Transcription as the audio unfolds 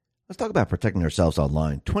Let's talk about protecting ourselves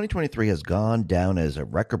online. 2023 has gone down as a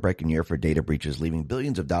record-breaking year for data breaches, leaving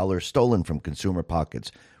billions of dollars stolen from consumer pockets.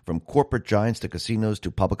 From corporate giants to casinos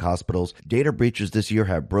to public hospitals, data breaches this year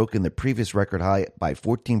have broken the previous record high by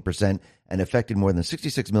 14% and affected more than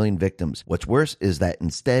 66 million victims. What's worse is that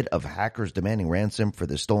instead of hackers demanding ransom for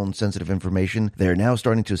the stolen sensitive information, they are now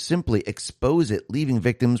starting to simply expose it, leaving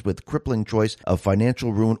victims with crippling choice of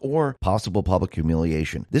financial ruin or possible public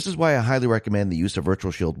humiliation. This is why I highly recommend the use of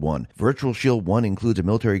Virtual Shield 1. Virtual Shield 1 includes a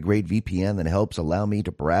military-grade VPN that helps allow me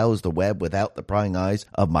to browse the web without the prying eyes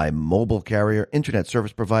of my mobile carrier, internet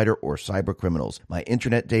service provider, or cyber criminals. My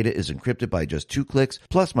internet data is encrypted by just 2 clicks,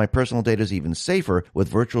 plus my personal data is even safer with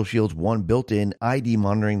Virtual Shield's built-in ID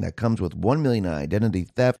monitoring that comes with 1 million in identity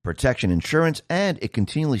theft protection insurance, and it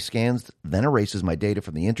continually scans, then erases my data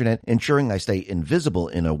from the internet, ensuring I stay invisible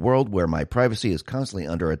in a world where my privacy is constantly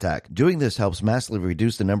under attack. Doing this helps massively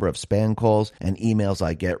reduce the number of spam calls and emails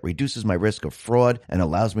I get, reduces my risk of fraud, and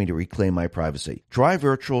allows me to reclaim my privacy. Try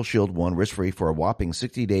Virtual Shield 1 risk-free for a whopping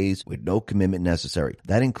 60 days with no commitment necessary.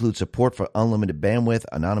 That includes support for unlimited bandwidth,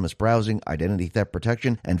 anonymous browsing, identity theft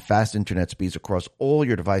protection, and fast internet speeds across all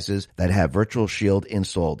your devices that have Virtual Shield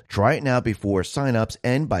installed. Try it now before signups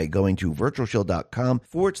and by going to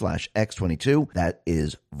virtualshield.com/X22. That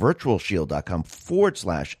is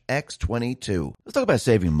virtualshield.com/X22. Let's talk about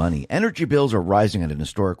saving money. Energy bills are rising at an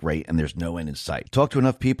historic rate and there's no end in sight. Talk to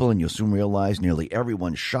enough people and you'll soon realize nearly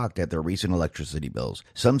everyone's shocked at their recent electricity bills.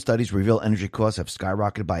 Some studies reveal energy costs have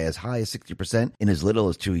skyrocketed by as high as 60% in as little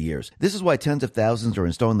as 2 years. This is why tens of thousands are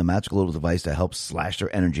installing the magical little device to help slash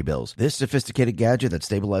their energy bills. This sophisticated gadget that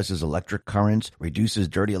stabilizes electric currents, reduces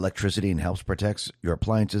dirty electricity, and helps protect your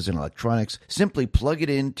appliances and electronics. Simply plug it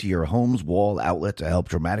into your home's wall outlet to help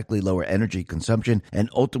dramatically lower energy consumption and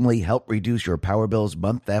ultimately help reduce your power bills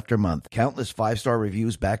month after month. Countless 5-star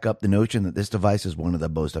reviews back up the notion that this device is one of the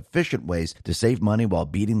most efficient ways to save money while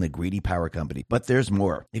beating the greedy power company. But there's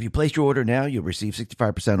more. If you place your order now, you'll receive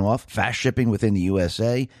 65% off, fast shipping within the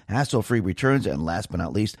USA, hassle-free returns, and last but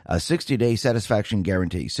not least, a 60-day satisfaction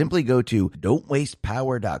guarantee. Simply go to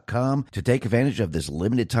don'twastepower.com to take advantage of this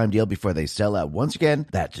limited time deal before they sell out. Once again,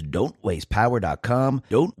 that's don'twastepower.com,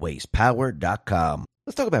 don'twastepower.com.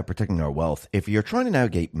 Let's talk about protecting our wealth. If you're trying to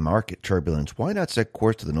navigate market turbulence, why not set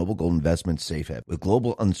course to the Noble Gold Investments Safe Haven? With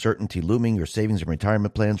global uncertainty looming, your savings and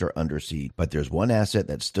retirement plans are under siege. But there's one asset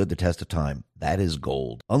that stood the test of time. That is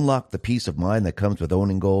gold. Unlock the peace of mind that comes with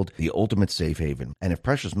owning gold, the ultimate safe haven. And if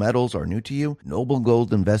precious metals are new to you, Noble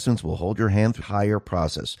Gold Investments will hold your hand through the entire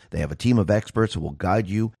process. They have a team of experts who will guide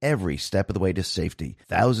you every step of the way to safety.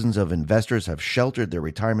 Thousands of investors have sheltered their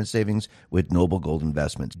retirement savings with Noble Gold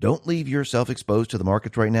Investments. Don't leave yourself exposed to the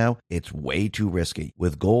markets right now. It's way too risky.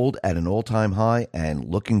 With gold at an all-time high and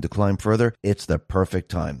looking to climb further, it's the perfect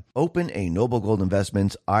time. Open a Noble Gold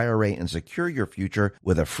Investments IRA and secure your future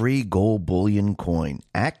with a free gold bullion coin.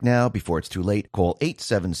 Act now before it's too late. Call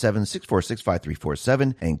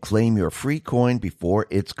 877-646-5347 and claim your free coin before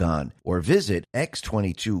it's gone. Or visit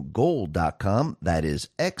x22gold.com. That is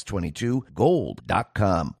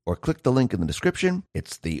x22gold.com. Or click the link in the description.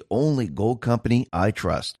 It's the only gold company I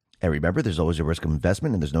trust. And remember, there's always a risk of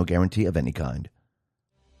investment and there's no guarantee of any kind.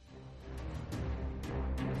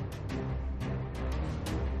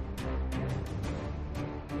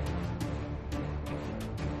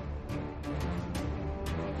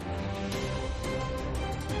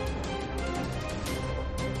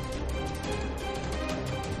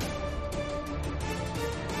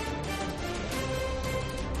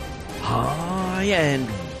 Hi, and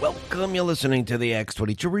welcome. You're listening to the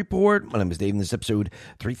X22 Report. My name is Dave, and this is episode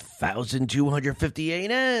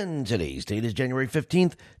 3258, and today's date is January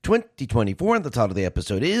 15th, 2024, and the title of the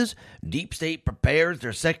episode is Deep State Prepares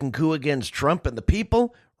Their Second Coup Against Trump and the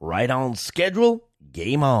People. Right on schedule.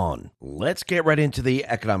 Game on. Let's get right into the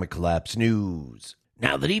economic collapse news.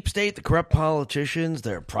 Now, the deep state, the corrupt politicians,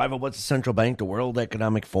 their private what's the central bank, the World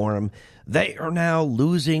Economic Forum, they are now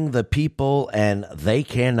losing the people, and they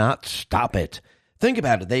cannot stop it. Think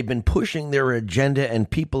about it. They've been pushing their agenda, and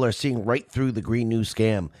people are seeing right through the Green New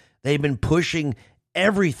scam. They've been pushing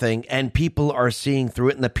everything, and people are seeing through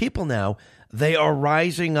it. And the people now, they are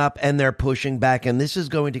rising up, and they're pushing back, and this is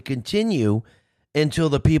going to continue until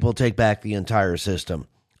the people take back the entire system.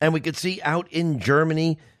 And we could see out in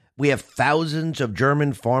Germany, we have thousands of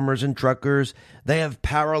German farmers and truckers. They have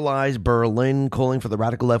paralyzed Berlin, calling for the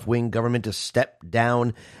radical left-wing government to step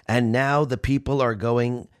down. And now the people are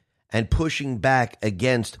going and pushing back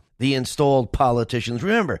against the installed politicians.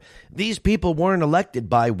 Remember, these people weren't elected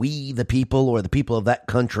by we, the people, or the people of that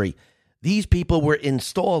country. These people were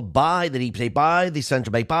installed by the deep state, by the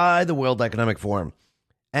central bank, by the World Economic Forum.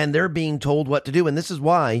 and they're being told what to do. And this is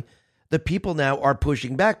why the people now are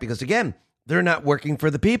pushing back, because, again, they're not working for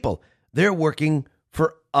the people. They're working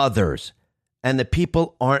for others. And the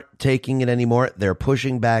people aren't taking it anymore. They're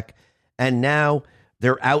pushing back. And now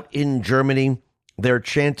they're out in Germany. They're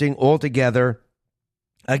chanting all together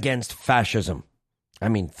against fascism. I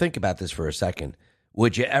mean, think about this for a second.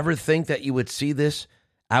 Would you ever think that you would see this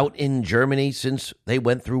out in Germany since they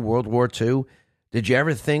went through World War II? Did you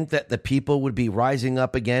ever think that the people would be rising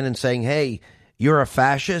up again and saying, hey, you're a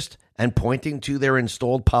fascist, and pointing to their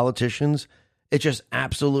installed politicians? It's just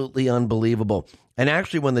absolutely unbelievable. And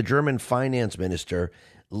actually, when the German finance minister,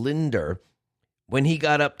 Linder, when he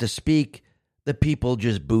got up to speak, the people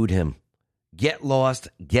just booed him. Get lost,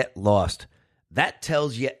 get lost. That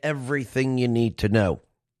tells you everything you need to know.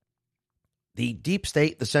 The deep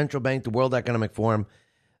state, the central bank, the World Economic Forum,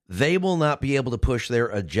 they will not be able to push their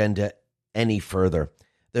agenda any further.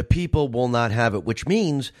 The people will not have it, which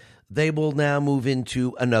means they will now move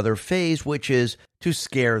into another phase, which is to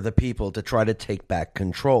scare the people, to try to take back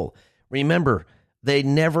control. Remember, they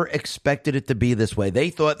never expected it to be this way. They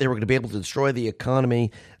thought they were going to be able to destroy the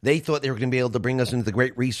economy. They thought they were going to be able to bring us into the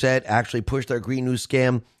Great Reset, actually push their Green New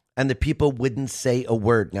scam, and the people wouldn't say a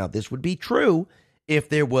word. Now, this would be true if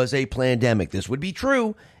there was a pandemic. This would be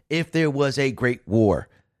true if there was a great war.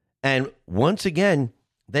 And once again,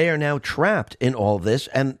 they are now trapped in all this,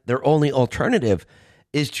 and their only alternative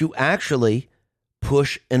is to actually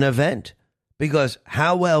push an event. Because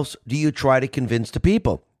how else do you try to convince the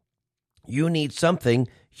people? You need something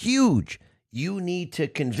huge. You need to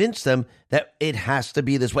convince them that it has to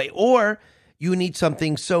be this way. Or you need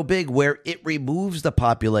something so big where it removes the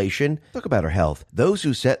population. Talk about our health. Those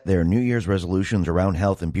who set their New Year's resolutions around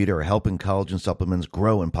health and beauty are helping collagen supplements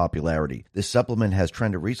grow in popularity. This supplement has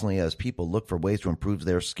trended recently as people look for ways to improve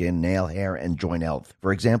their skin, nail, hair, and joint health.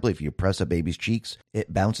 For example, if you press a baby's cheeks,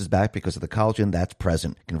 it bounces back because of the collagen that's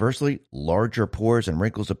present. Conversely, larger pores and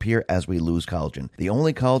wrinkles appear as we lose collagen. The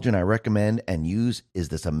only collagen I recommend and use is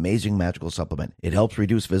this amazing magical supplement. It helps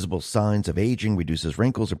reduce visible signs of aging, reduces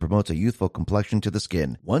wrinkles, and promotes a youthful complexion to the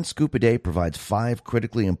skin. One scoop a day provides 5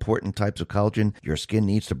 critically important types of collagen your skin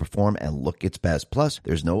needs to perform and look its best. Plus,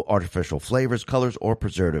 there's no artificial flavors, colors, or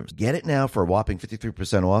preservatives. Get it now for a whopping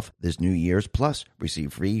 53% off this New Year's. Plus,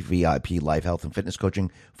 receive free VIP life, health, and fitness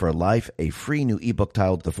coaching for life, a free new ebook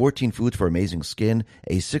titled The 14 Foods for Amazing Skin,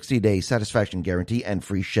 a 60-day satisfaction guarantee, and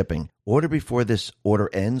free shipping. Order before this order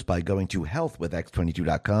ends by going to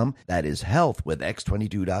healthwithx22.com. That is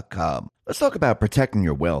healthwithx22.com. Let's talk about protecting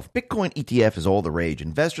your wealth. Bitcoin ETF is all the rage.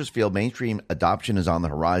 Investors feel mainstream adoption is on the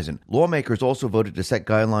horizon. Lawmakers also voted to set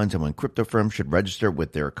guidelines on when crypto firms should register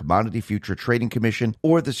with their Commodity Future Trading Commission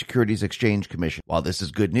or the Securities Exchange Commission. While this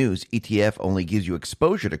is good news, ETF only gives you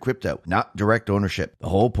exposure to crypto, not direct ownership. The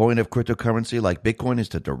whole point of cryptocurrency like Bitcoin is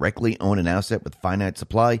to directly own an asset with finite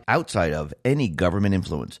supply outside of any government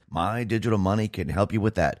influence. My Digital Money can help you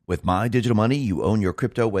with that. With My Digital Money, you own your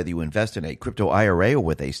crypto whether you invest in a crypto IRA or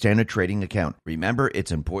with a standard trading account. Remember,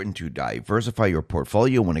 it's important to diversify your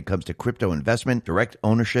portfolio when it comes to crypto investment. Direct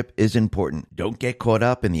ownership is important. Don't get caught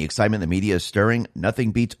up in the excitement the media is stirring.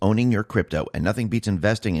 Nothing beats owning your crypto, and nothing beats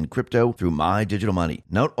investing in crypto through My Digital Money.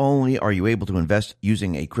 Not only are you able to invest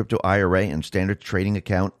using a crypto IRA and standard trading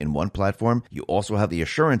account in one platform, you also have the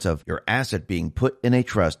assurance of your asset being put in a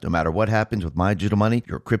trust. No matter what happens with My Digital Money,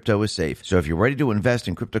 your crypto is safe. So if you're ready to invest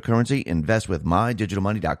in cryptocurrency, invest with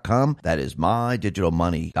MyDigitalMoney.com. That is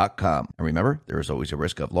MyDigitalMoney.com. And remember, there is always a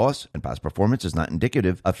risk of loss, and past performance is not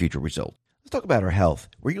indicative of future results. Let's talk about our health.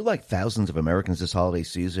 Were you like thousands of Americans this holiday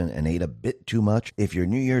season and ate a bit too much? If your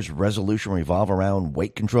New Year's resolution revolve around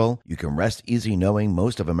weight control, you can rest easy knowing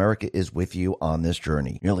most of America is with you on this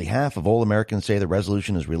journey. Nearly half of all Americans say the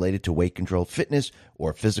resolution is related to weight control, fitness,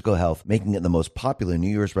 or physical health, making it the most popular New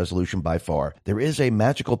Year's resolution by far. There is a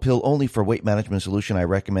magical pill only for weight management solution I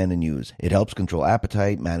recommend and use. It helps control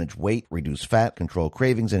appetite, manage weight, reduce fat, control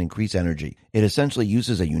cravings, and increase energy. It essentially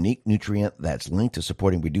uses a unique nutrient that's linked to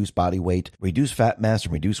supporting reduced body weight, reduce fat mass,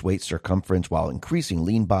 and reduce waist circumference while increasing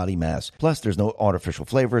lean body mass. Plus, there's no artificial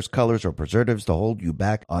flavors, colors, or preservatives to hold you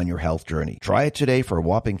back on your health journey. Try it today for a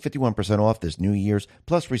whopping 51% off this New Year's,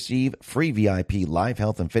 plus receive free VIP live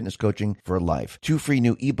health and fitness coaching for life. 2 free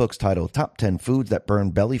new ebooks titled Top 10 Foods That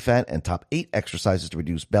Burn Belly Fat and Top 8 Exercises to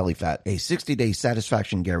Reduce Belly Fat, a 60-day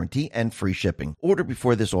satisfaction guarantee, and free shipping. Order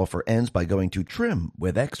before this offer ends by going to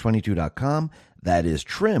trimwithx22.com. That is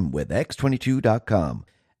trimwithx22.com.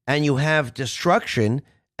 And you have destruction,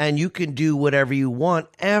 and you can do whatever you want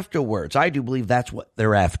afterwards. I do believe that's what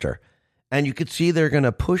they're after. And you could see they're going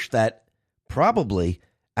to push that probably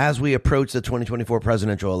as we approach the 2024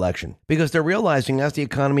 presidential election, because they're realizing as the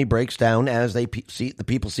economy breaks down, as they see the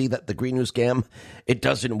people see that the Green New scam, it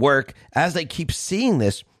doesn't work, as they keep seeing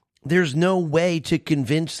this, there's no way to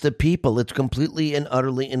convince the people. It's completely and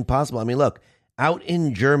utterly impossible. I mean, look, out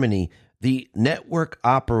in Germany, the network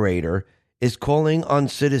operator is calling on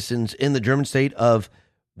citizens in the German state of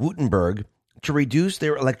Württemberg to reduce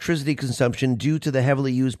their electricity consumption due to the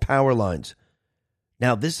heavily used power lines.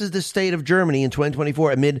 Now, this is the state of Germany in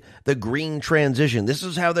 2024 amid the green transition. This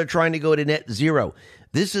is how they're trying to go to net zero.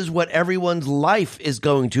 This is what everyone's life is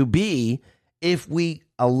going to be if we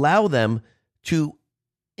allow them to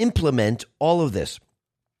implement all of this.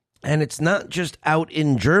 And it's not just out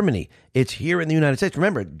in Germany. It's here in the United States.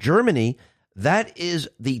 Remember, Germany, that is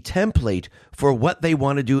the template for what they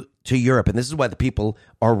want to do to Europe. And this is why the people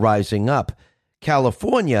are rising up.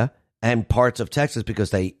 California and parts of Texas, because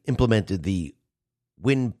they implemented the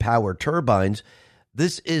wind power turbines,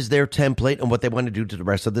 this is their template and what they want to do to the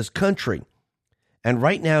rest of this country. And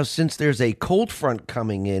right now, since there's a cold front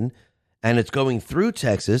coming in and it's going through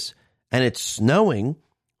Texas and it's snowing,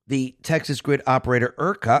 the Texas grid operator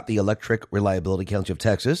ERCOT, the Electric Reliability Council of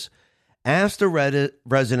Texas, asked the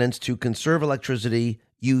residents to conserve electricity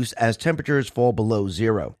use as temperatures fall below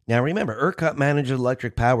zero. Now remember, ERCOT manages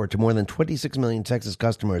electric power to more than 26 million Texas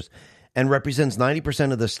customers and represents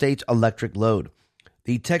 90% of the state's electric load.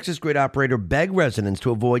 The Texas grid operator begged residents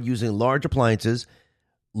to avoid using large appliances,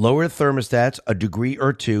 lower thermostats a degree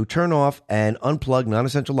or two, turn off and unplug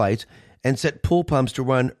non-essential lights, and set pool pumps to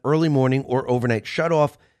run early morning or overnight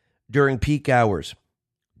shut-off during peak hours.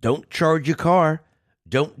 Don't charge your car.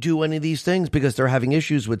 Don't do any of these things because they're having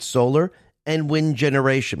issues with solar and wind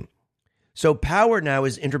generation. So power now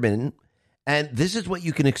is intermittent, and this is what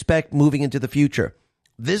you can expect moving into the future.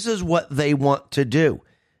 This is what they want to do.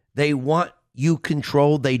 They want you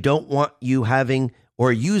controlled. They don't want you having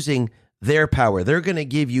or using their power. They're going to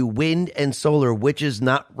give you wind and solar, which is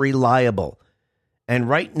not reliable. And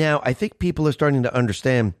right now, I think people are starting to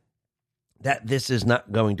understand that this is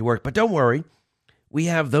not going to work. But don't worry. We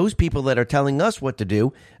have those people that are telling us what to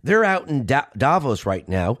do. They're out in Davos right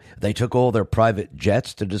now. They took all their private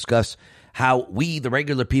jets to discuss how we, the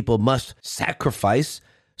regular people, must sacrifice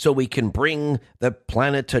so we can bring the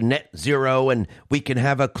planet to net zero and we can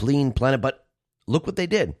have a clean planet. But look what they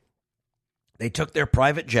did. They took their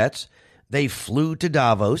private jets. They flew to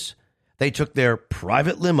Davos. They took their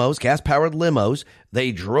private limos, gas-powered limos.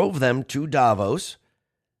 They drove them to Davos.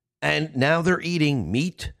 And now they're eating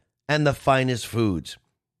meat and the finest foods.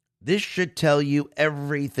 This should tell you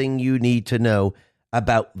everything you need to know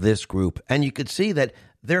about this group. And you could see that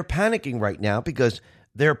they're panicking right now because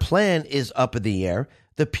their plan is up in the air.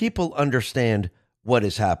 The people understand what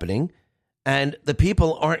is happening, and the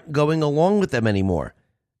people aren't going along with them anymore.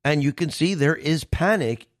 And you can see there is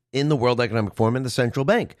panic in the World Economic Forum and the central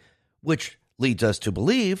bank, which leads us to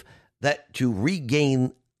believe that to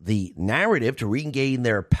regain the narrative, to regain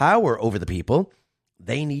their power over the people,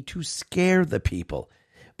 they need to scare the people.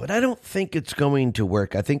 But I don't think it's going to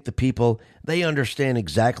work. I think the people, they understand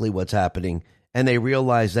exactly what's happening, and they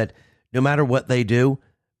realize that no matter what they do,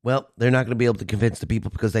 well, they're not going to be able to convince the people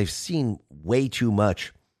because they've seen way too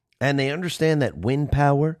much. And they understand that wind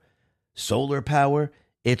power, solar power,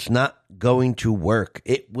 it's not going to work.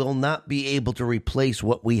 It will not be able to replace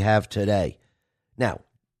what we have today. Now,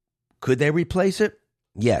 could they replace it?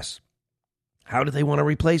 Yes. How do they want to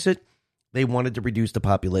replace it? They wanted to reduce the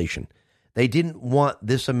population. They didn't want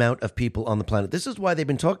this amount of people on the planet. This is why they've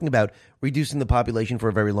been talking about reducing the population for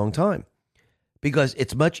a very long time, because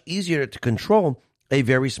it's much easier to control a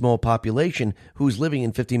very small population who's living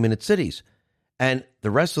in 15-minute cities. And the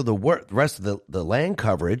rest of the land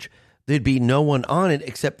coverage, there'd be no one on it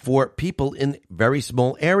except for people in very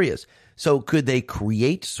small areas. So could they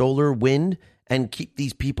create solar, wind, and keep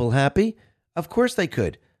these people happy? Of course they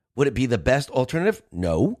could. Would it be the best alternative?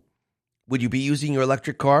 No. Would you be using your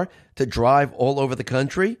electric car to drive all over the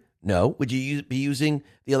country? No. Would you be using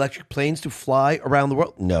the electric planes to fly around the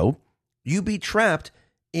world? No. You'd be trapped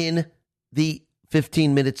in the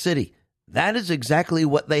 15-minute city. That is exactly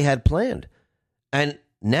what they had planned. And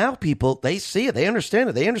now people, they see it. They understand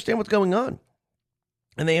it. They understand what's going on.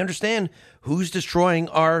 And they understand who's destroying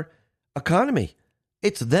our economy.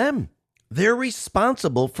 It's them. They're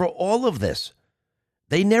responsible for all of this.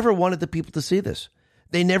 They never wanted the people to see this.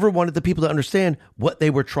 They never wanted the people to understand what they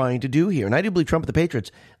were trying to do here. And I do believe Trump and the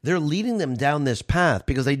Patriots, they're leading them down this path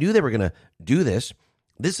because they knew they were going to do this.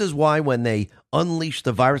 This is why when they unleashed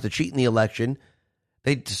the virus to cheat in the election,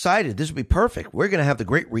 they decided this would be perfect. We're going to have the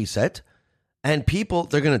Great Reset, and people,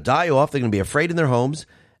 they're going to die off. They're going to be afraid in their homes,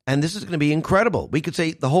 And this is going to be incredible. We could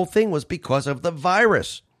say the whole thing was because of the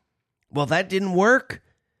virus. Well, that didn't work.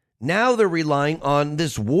 Now they're relying on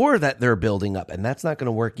this war that they're building up, and that's not going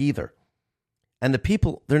to work either. And the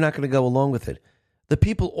people, they're not going to go along with it. The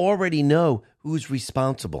people already know who's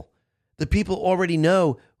responsible. The people already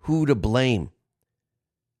know who to blame.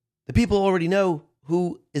 The people already know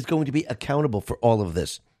who is going to be accountable for all of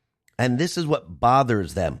this. And this is what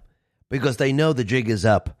bothers them because they know the jig is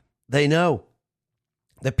up. They know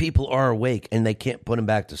the people are awake and they can't put them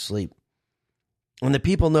back to sleep. And the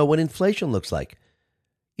people know what inflation looks like.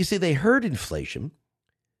 You see, they heard inflation.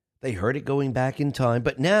 They heard it going back in time.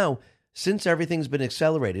 But now, since everything's been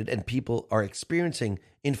accelerated and people are experiencing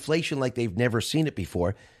inflation like they've never seen it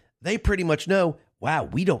before, they pretty much know, wow,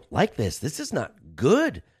 we don't like this. This is not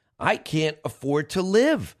good. I can't afford to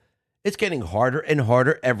live. It's getting harder and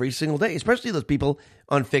harder every single day, especially those people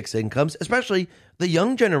on fixed incomes, especially the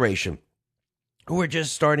young generation who are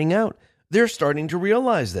just starting out. They're starting to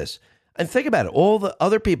realize this. And think about it. All the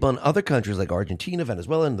other people in other countries like Argentina,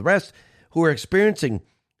 Venezuela, and the rest who are experiencing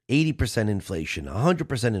 80% inflation,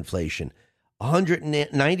 100% inflation,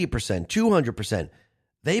 190%, 200%.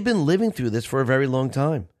 They've been living through this for a very long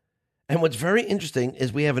time. And what's very interesting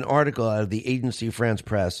is we have an article out of the agency France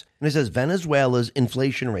Press, and it says Venezuela's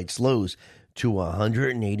inflation rate slows to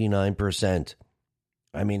 189%.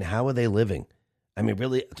 I mean, how are they living? I mean,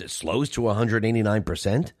 really, it slows to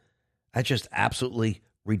 189%? That's just absolutely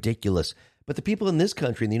ridiculous. But the people in this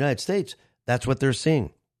country, in the United States, that's what they're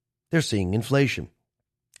seeing. They're seeing inflation.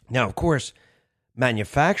 Now, of course,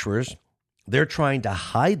 manufacturers, they're trying to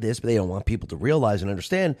hide this, but they don't want people to realize and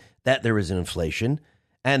understand that there is an inflation,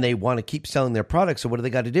 and they want to keep selling their products. So what do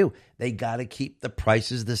they got to do? They got to keep the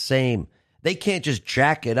prices the same. They can't just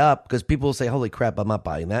jack it up because people will say, holy crap, I'm not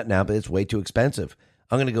buying that now, but it's way too expensive.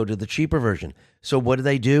 I'm going to go to the cheaper version. So what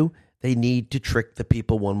do? They need to trick the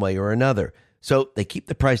people one way or another. So they keep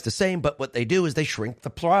the price the same, but what they do is they shrink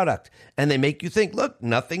the product and they make you think, look,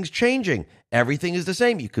 nothing's changing. Everything is the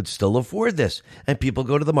same. You could still afford this. And people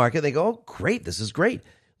go to the market. They go, oh, great. This is great.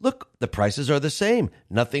 Look, the prices are the same.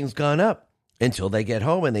 Nothing's gone up until they get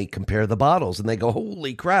home and they compare the bottles and they go,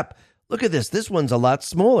 holy crap. Look at this. This one's a lot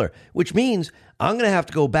smaller, which means I'm going to have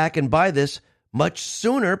to go back and buy this much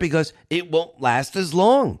sooner because it won't last as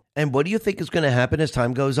long. And what do you think is going to happen as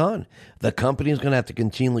time goes on? The company is going to have to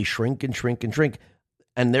continually shrink and shrink and shrink.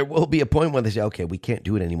 And there will be a point where they say, okay, we can't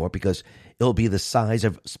do it anymore because it'll be the size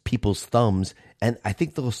of people's thumbs. And I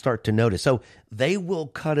think they'll start to notice. So they will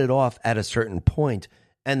cut it off at a certain point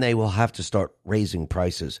and they will have to start raising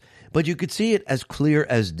prices. But you could see it as clear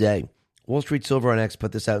as day. Wall Street Silver on X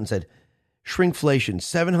put this out and said, shrinkflation,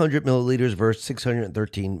 700 milliliters versus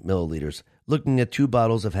 613 milliliters. Looking at 2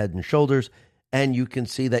 bottles of Head and Shoulders, and you can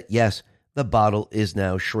see that, yes, the bottle is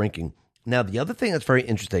now shrinking. Now, the other thing that's very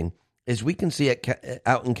interesting is we can see it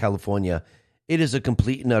out in California. It is a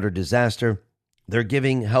complete and utter disaster. They're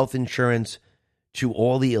giving health insurance to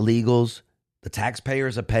all the illegals. The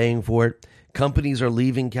taxpayers are paying for it. Companies are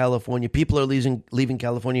leaving California. People are leaving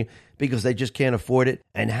California because they just can't afford it.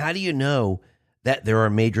 And how do you know that there are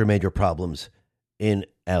major, major problems in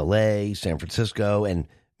L.A., San Francisco, and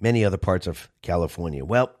many other parts of California?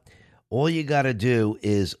 Well, all you got to do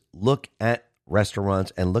is look at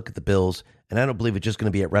restaurants and look at the bills. And I don't believe it's just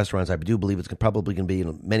going to be at restaurants. I do believe it's probably going to be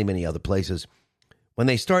in many, many other places. When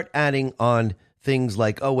they start adding on things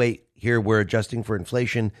like, oh, wait, here we're adjusting for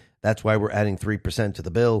inflation. That's why we're adding 3% to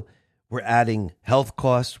the bill. We're adding health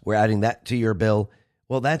costs. We're adding that to your bill.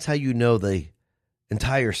 Well, that's how you know the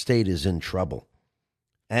entire state is in trouble.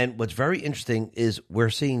 And what's very interesting is we're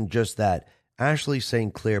seeing just that. Ashley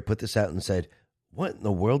St. Clair put this out and said, what in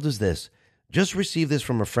the world is this? Just received this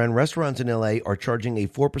from a friend. Restaurants in L.A. are charging a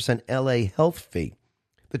 4% L.A. health fee.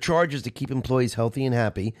 The charge is to keep employees healthy and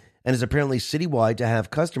happy and is apparently citywide to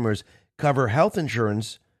have customers cover health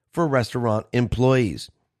insurance for restaurant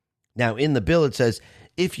employees. Now, in the bill, it says,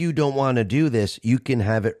 if you don't want to do this, you can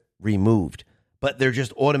have it removed. But they're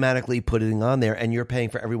just automatically putting it on there and you're paying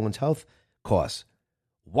for everyone's health costs.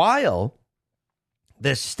 While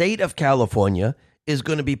the state of California is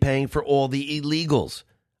going to be paying for all the illegals.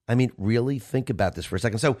 I mean, really think about this for a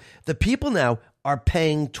second. So the people now are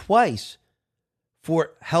paying twice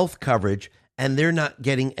for health coverage and they're not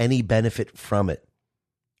getting any benefit from it.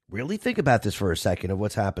 Really think about this for a second of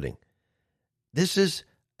what's happening. This is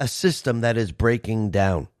a system that is breaking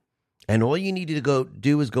down. And all you need to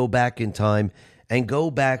do is go back in time and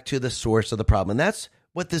go back to the source of the problem. And that's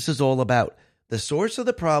what this is all about. The source of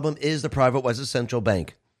the problem is the private West Central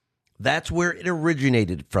Bank. That's where it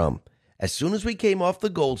originated from. As soon as we came off the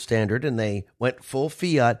gold standard and they went full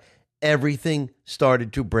fiat, everything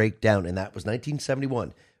started to break down. And that was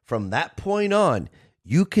 1971. from that point on,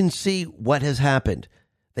 you can see what has happened.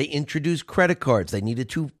 They introduced credit cards. They needed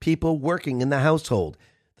two people working in the household.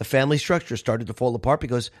 The family structure started to fall apart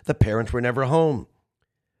because the parents were never home.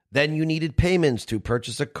 Then you needed payments to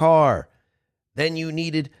purchase a car. Then you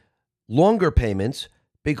needed longer payments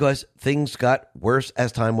because things got worse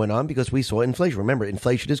as time went on because we saw inflation. Remember,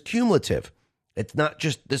 inflation is cumulative. It's not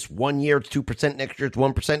just this 1 year, it's 2%, next year it's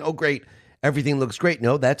 1%. Oh, great, everything looks great.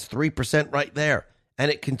 No, that's 3% right there. And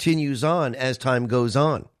it continues on as time goes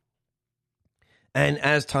on. And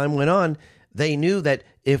as time went on, they knew that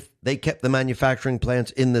if they kept the manufacturing plants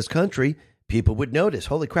in this country, people would notice,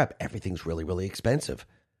 holy crap, everything's really, really expensive.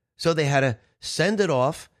 So they had to send it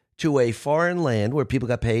off to a foreign land where people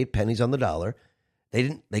got paid pennies on the dollar.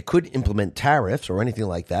 They couldn't implement tariffs or anything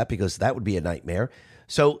like that because that would be a nightmare.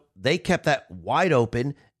 So they kept that wide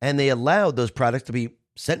open and they allowed those products to be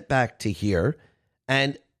sent back to here,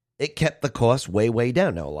 and it kept the cost way, way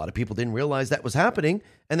down. Now, a lot of people didn't realize that was happening,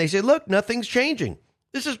 and they said, look, nothing's changing.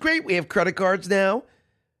 This is great. We have credit cards now.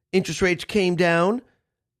 Interest rates came down,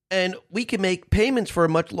 and we can make payments for a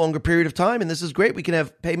much longer period of time, and this is great. We can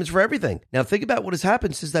have payments for everything. Now, think about what has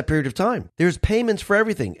happened since that period of time. There's payments for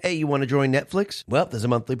everything. Hey, you want to join Netflix? Well, there's a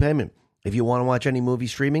monthly payment. If you want to watch any movie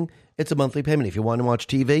streaming, it's a monthly payment. If you want to watch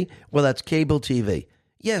TV, well, that's cable TV.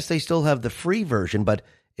 Yes, they still have the free version, but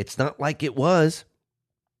it's not like it was.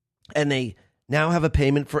 And they now have a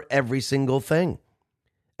payment for every single thing.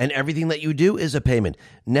 And everything that you do is a payment.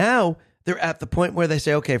 Now they're at the point where they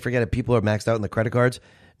say, okay, forget it. People are maxed out on the credit cards.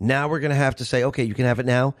 Now we're going to have to say, okay, you can have it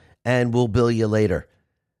now and we'll bill you later.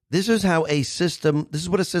 This is what a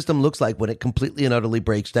system looks like when it completely and utterly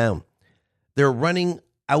breaks down. They're running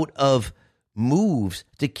out of moves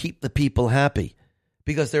to keep the people happy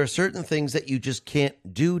because there are certain things that you just can't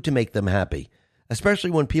do to make them happy, especially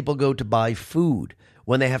when people go to buy food,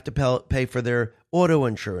 when they have to pay for their auto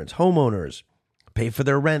insurance, homeowners, pay for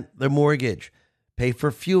their rent, their mortgage, pay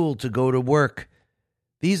for fuel to go to work.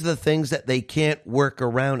 These are the things that they can't work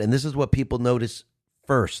around, and this is what people notice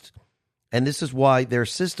first. And this is why their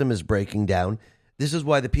system is breaking down. This is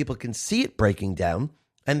why the people can see it breaking down,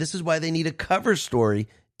 and this is why they need a cover story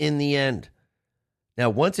in the end. Now,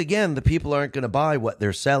 once again, the people aren't going to buy what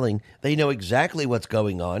they're selling. They know exactly what's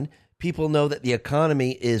going on. People know that the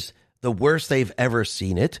economy is the worst they've ever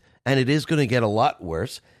seen it, and it is going to get a lot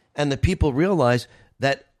worse. And the people realize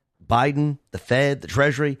that Biden, the Fed, the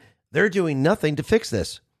Treasury, they're doing nothing to fix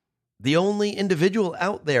this. The only individual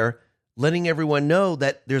out there letting everyone know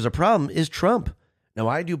that there's a problem is Trump. Now,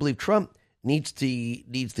 I do believe Trump needs the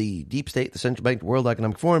deep state, the central bank, the World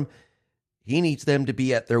Economic Forum. He needs them to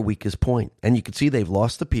be at their weakest point. And you can see they've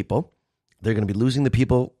lost the people. They're going to be losing the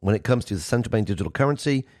people when it comes to the central bank digital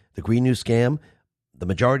currency, the Green New Scam. The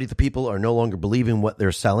majority of the people are no longer believing what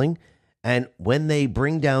they're selling. And when they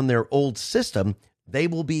bring down their old system, they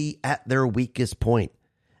will be at their weakest point.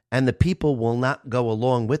 And the people will not go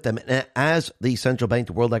along with them. And as the central bank,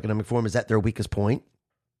 the World Economic Forum, is at their weakest point,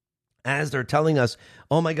 as they're telling us,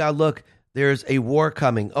 oh my God, look, there's a war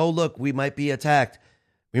coming. Oh, look, we might be attacked.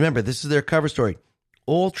 Remember, this is their cover story.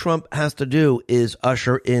 All Trump has to do is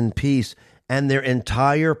usher in peace, and their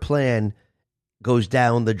entire plan goes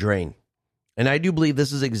down the drain. And I do believe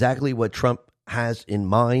this is exactly what Trump has in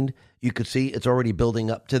mind. You could see it's already building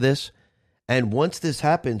up to this. And once this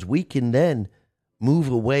happens, we can then move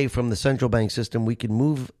away from the central bank system. We can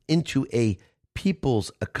move into a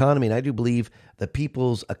people's economy. And I do believe the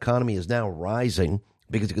people's economy is now rising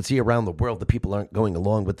because you can see around the world the people aren't going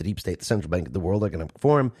along with the deep state, the central bank, the World Economic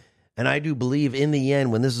Forum. And I do believe in the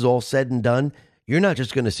end, when this is all said and done, you're not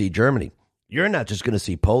just going to see Germany. You're not just going to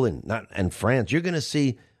see Poland and France. You're going to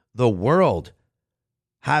see the world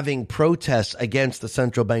having protests against the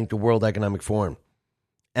central bank, the World Economic Forum.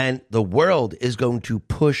 And the world is going to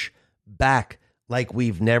push back like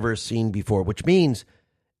we've never seen before, which means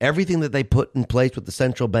everything that they put in place with the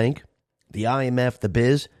central bank, the IMF, the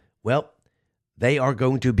biz, well, they are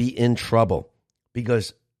going to be in trouble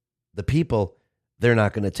because the people, they're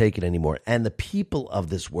not going to take it anymore. And the people of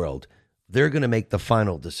this world, they're going to make the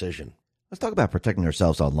final decision. Let's talk about protecting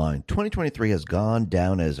ourselves online. 2023 has gone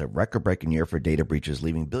down as a record-breaking year for data breaches,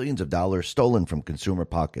 leaving billions of dollars stolen from consumer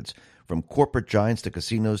pockets. From corporate giants to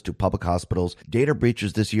casinos to public hospitals, data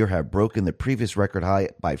breaches this year have broken the previous record high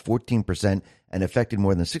by 14% and affected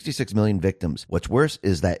more than 66 million victims. What's worse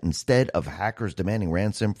is that instead of hackers demanding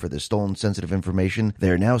ransom for the stolen sensitive information, they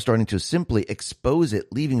are now starting to simply expose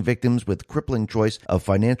it, leaving victims with crippling choice of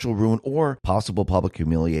financial ruin or possible public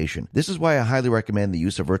humiliation. This is why I highly recommend the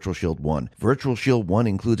use of Virtual Shield 1. Virtual Shield 1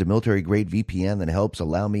 includes a military-grade VPN that helps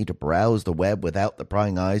allow me to browse the web without the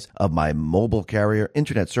prying eyes of my mobile carrier,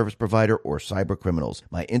 internet service provider, or cyber criminals.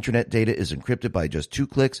 My internet data is encrypted by just 2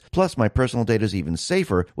 clicks, plus my personal data is even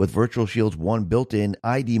safer with Virtual Shield's 1 built-in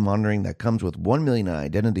ID monitoring that comes with 1 million in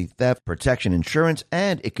identity theft protection insurance,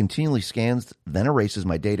 and it continually scans, then erases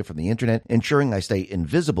my data from the internet, ensuring I stay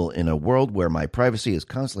invisible in a world where my privacy is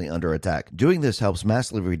constantly under attack. Doing this helps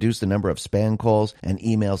massively reduce the number of spam calls and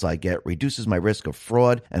emails I get, reduces my risk of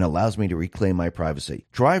fraud, and allows me to reclaim my privacy.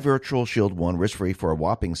 Try Virtual Shield 1 risk-free for a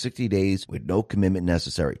whopping 60 days with no commitment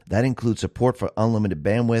necessary. That includes support for unlimited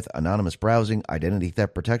bandwidth, anonymous browsing, identity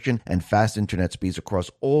theft protection, and fast internet speeds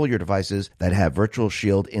across all your devices that have Virtual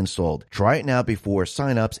Shield installed. Try it now before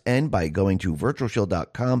sign-ups and by going to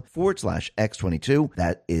virtualshield.com/X22.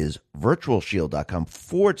 That is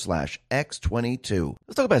virtualshield.com/X22.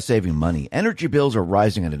 Let's talk about saving money. Energy bills are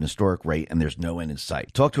rising at an historic rate, and there's no end in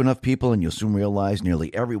sight. Talk to enough people, and you'll soon realize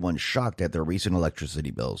nearly everyone's shocked at their recent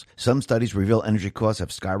electricity bills. Some studies reveal energy costs have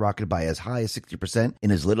skyrocketed by as high as 60%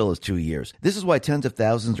 in as little as 2 years. This is why tens of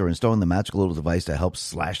thousands are installing the magical little device to help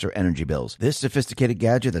slash their energy bills. This sophisticated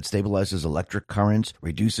gadget that stabilizes electric currents,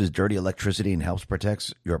 reduces dirty electricity, and helps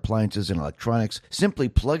protect your appliances and electronics. Simply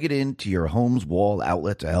plug it into your home's wall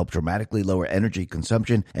outlet to help dramatically lower energy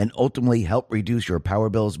consumption and ultimately help reduce your power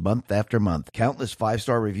bills month after month. Countless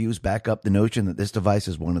 5-star reviews back up the notion that this device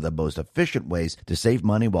is one of the most efficient ways to save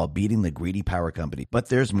money while beating the greedy power company. But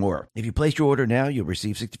there's more. If you place your order now, you'll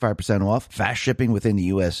receive 65% off, fast shipping within the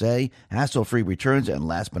USA, hassle-free returns, and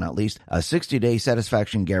last but not least, a 60-day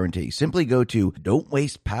satisfaction guarantee. Simply go to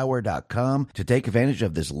don'twastepower.com to take advantage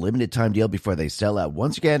of this limited time deal before they sell out.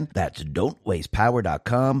 Once again, that's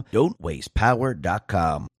don'twastepower.com,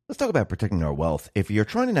 don'twastepower.com. Let's talk about protecting our wealth. If you're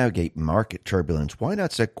trying to navigate market turbulence, why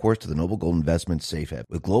not set course to the Noble Gold Investments Safe Haven?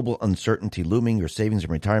 With global uncertainty looming, your savings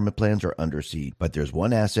and retirement plans are under siege. But there's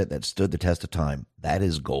one asset that stood the test of time. That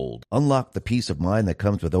is gold. Unlock the peace of mind that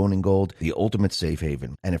comes with owning gold, the ultimate safe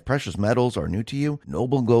haven. And if precious metals are new to you,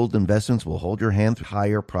 Noble Gold Investments will hold your hand through the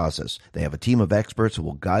entire process. They have a team of experts who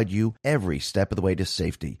will guide you every step of the way to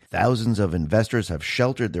safety. Thousands of investors have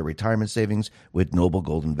sheltered their retirement savings with Noble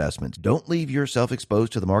Gold Investments. Don't leave yourself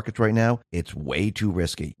exposed to the markets right now. It's way too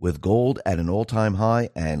risky. With gold at an all-time high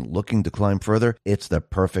and looking to climb further, it's the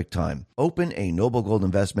perfect time. Open a Noble Gold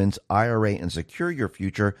Investments IRA and secure your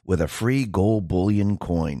future with a free gold bullion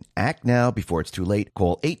coin. Act now before it's too late.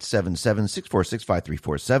 Call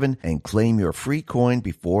 877-646-5347 and claim your free coin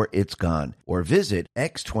before it's gone. Or visit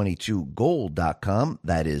x22gold.com.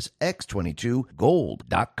 That is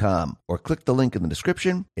x22gold.com. Or click the link in the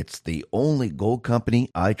description. It's the only gold company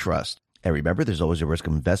I trust. And remember, there's always a risk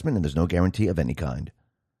of investment and there's no guarantee of any kind.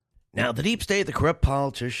 Now, the deep state, the corrupt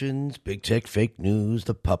politicians, big tech, fake news,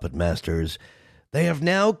 the puppet masters, they have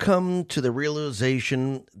now come to the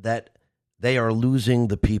realization that they are losing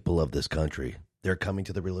the people of this country. They're coming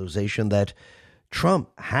to the realization that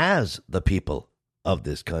Trump has the people of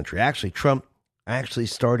this country. Actually, Trump actually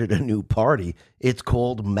started a new party. It's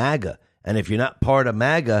called MAGA. And if you're not part of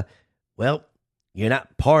MAGA, well, you're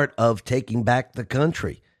not part of taking back the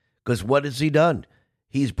country. Because what has he done?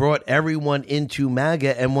 He's brought everyone into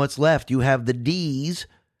MAGA, and what's left? You have the D's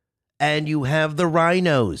and you have the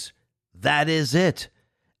rhinos. That is it.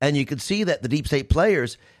 And you can see that the deep state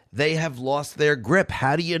players, they have lost their grip.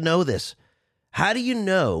 How do you know this? How do you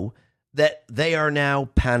know that they are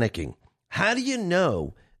now panicking? How do you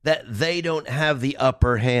know that they don't have the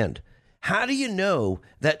upper hand? How do you know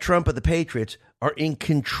that Trump and the Patriots are in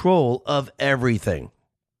control of everything?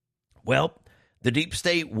 Well, the deep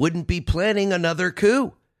state wouldn't be planning another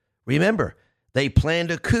coup. Remember, they planned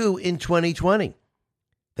a coup in 2020.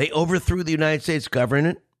 They overthrew the United States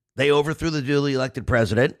government. They overthrew the duly elected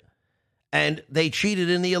president. And they cheated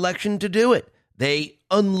in the election to do it. They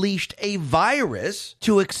unleashed a virus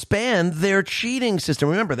to expand their cheating system.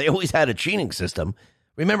 Remember, they always had a cheating system.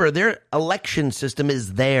 Remember, their election system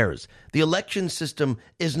is theirs. The election system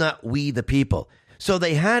is not we, the people. So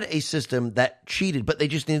they had a system that cheated, but they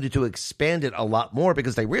just needed to expand it a lot more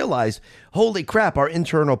because they realized, holy crap, our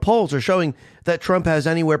internal polls are showing that Trump has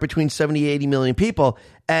anywhere between 70, 80 million people.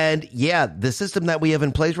 And yeah, the system that we have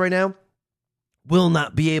in place right now will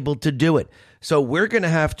not be able to do it. So we're going to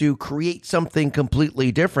have to create something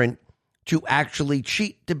completely different to actually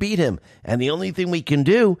cheat to beat him. And the only thing we can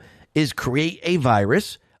do is create a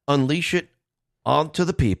virus, unleash it onto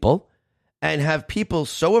the people, and have people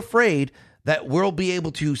so afraid that we'll be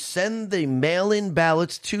able to send the mail-in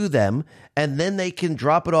ballots to them, and then they can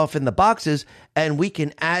drop it off in the boxes, and we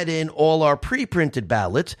can add in all our pre-printed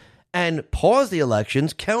ballots and pause the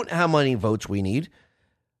elections, count how many votes we need,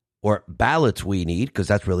 or ballots we need, because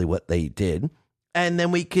that's really what they did, and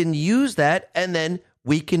then we can use that, and then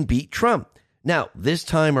we can beat Trump. Now, this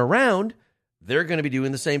time around, they're going to be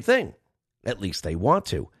doing the same thing. At least they want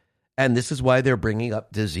to. And this is why they're bringing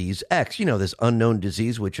up disease X, this unknown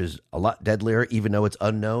disease, which is a lot deadlier, even though it's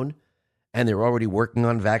unknown. And they're already working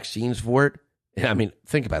on vaccines for it. I mean,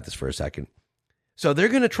 think about this for a second. So they're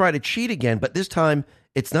going to try to cheat again, but this time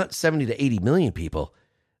it's not 70 to 80 million people.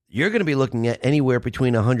 You're going to be looking at anywhere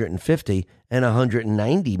between 150 and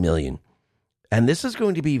 190 million. And this is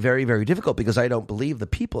going to be very, very difficult because I don't believe the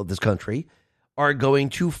people of this country are going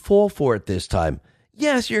to fall for it this time.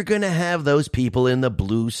 Yes, you're going to have those people in the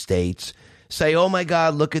blue states say, oh my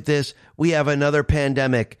God, look at this. We have another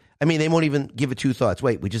pandemic. I mean, they won't even give it two thoughts.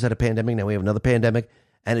 Wait, we just had a pandemic. Now we have another pandemic.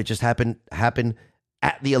 And it just happened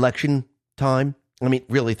at the election time. I mean,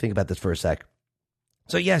 really think about this for a sec.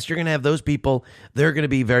 So yes, you're going to have those people. They're going to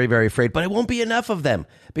be very, very afraid. But it won't be enough of them.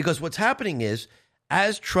 Because what's happening is,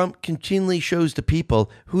 as Trump continually shows to people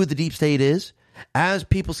who the deep state is, as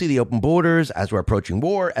people see the open borders, as we're approaching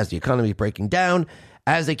war, as the economy is breaking down,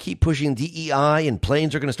 as they keep pushing DEI and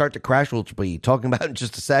planes are going to start to crash, which we'll be talking about in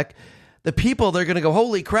just a sec, the people, they're going to go,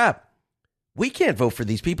 holy crap, we can't vote for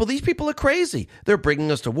these people. These people are crazy. They're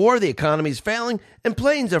bringing us to war. The economy is failing and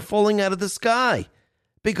planes are falling out of the sky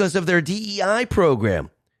because of their DEI program.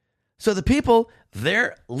 So the people,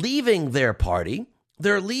 they're leaving their party.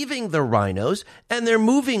 They're leaving the rhinos and they're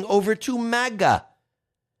moving over to MAGA.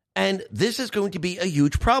 And this is going to be a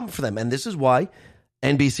huge problem for them. And this is why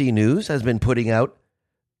NBC News has been putting out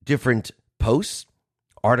different posts,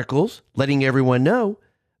 articles, letting everyone know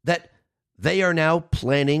that they are now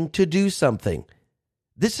planning to do something.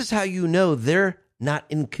 This is how you know they're not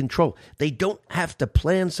in control. They don't have to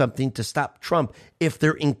plan something to stop Trump if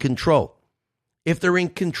they're in control. If they're in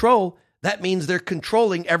control, that means they're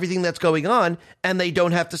controlling everything that's going on, and they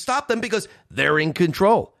don't have to stop them because they're in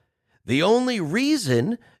control. The only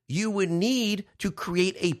reason you would need to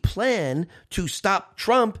create a plan to stop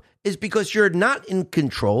Trump is because you're not in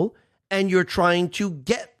control and you're trying to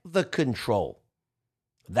get the control.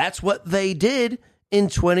 That's what they did in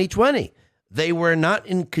 2020. They were not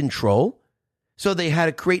in control, so they had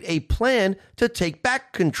to create a plan to take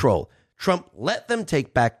back control. Trump let them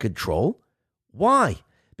take back control. Why?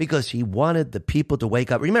 Because he wanted the people to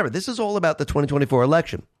wake up. Remember, this is all about the 2024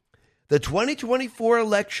 election. The 2024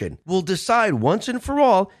 election will decide once and for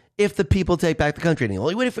all if the people take back the country. And the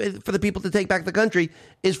only way for the people to take back the country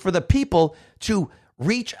is for the people to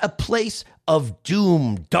reach a place of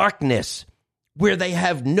doom, darkness, where they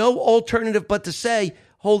have no alternative but to say,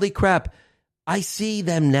 holy crap, I see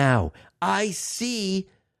them now. I see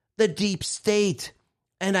the deep state,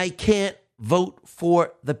 and I can't vote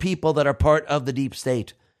for the people that are part of the deep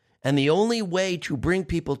state. And the only way to bring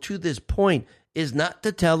people to this point is not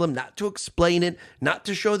to tell them, not to explain it, not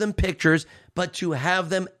to show them pictures, but to have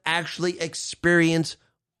them actually experience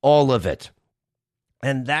all of it.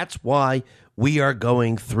 And that's why we are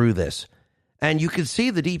going through this. And you can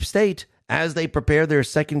see the deep state as they prepare their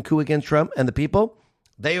second coup against Trump and the people.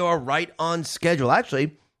 They are right on schedule.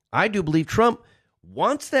 Actually, I do believe Trump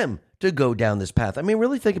wants them to go down this path. I mean,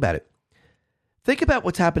 really think about it. Think about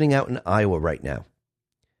what's happening out in Iowa right now.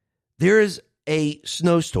 There is a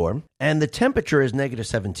snowstorm, and the temperature is negative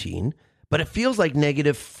 17, but it feels like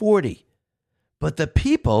negative 40. But the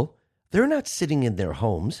people, they're not sitting in their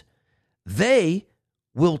homes. They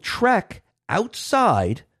will trek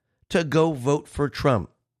outside to go vote for Trump.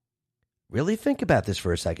 Really think about this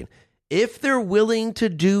for a second. If they're willing to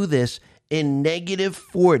do this in negative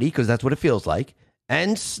 40, because that's what it feels like,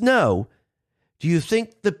 and snow, do you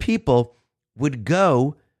think the people would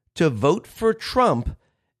go to vote for Trump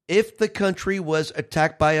if the country was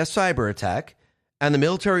attacked by a cyber attack and the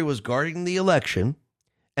military was guarding the election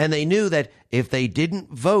and they knew that if they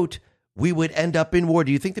didn't vote, we would end up in war?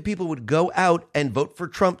 Do you think the people would go out and vote for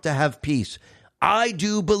Trump to have peace? I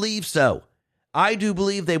do believe so. I do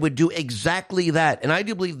believe they would do exactly that. And I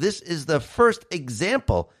do believe this is the first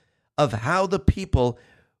example of how the people,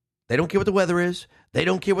 they don't care what the weather is. They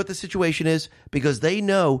don't care what the situation is, because they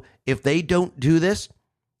know if they don't do this,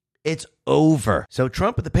 it's over. So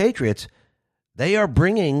Trump and the Patriots, they are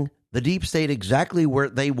bringing the deep state exactly where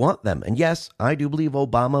they want them. And yes, I do believe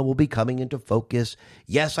Obama will be coming into focus.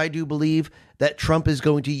 Yes, I do believe that Trump is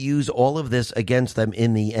going to use all of this against them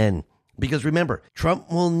in the end. Because remember, Trump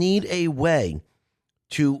will need a way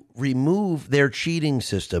to remove their cheating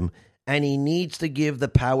system And he needs to give the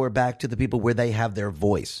power back to the people where they have their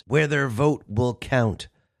voice, where their vote will count.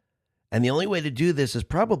 And the only way to do this is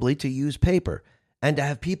probably to use paper and to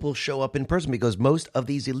have people show up in person, because most of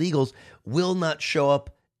these illegals will not show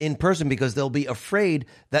up in person because they'll be afraid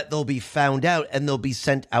that they'll be found out and they'll be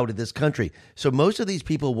sent out of this country. So most of these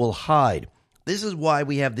people will hide. This is why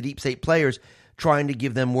we have the deep state players trying to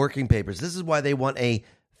give them working papers. This is why they want a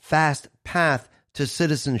fast path to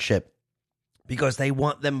citizenship, because they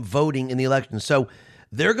want them voting in the election. So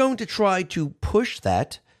they're going to try to push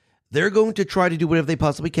that. They're going to try to do whatever they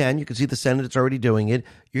possibly can. You can see the Senate, it's already doing it.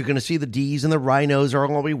 You're going to see the Ds and the rhinos are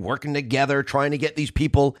already working together, trying to get these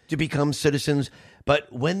people to become citizens.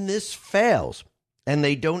 But when this fails, and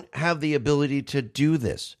they don't have the ability to do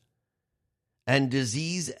this, and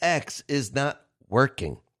Disease X is not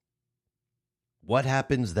working, what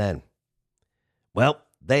happens then? Well,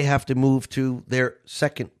 they have to move to their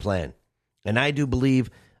second plan. And I do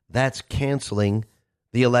believe that's canceling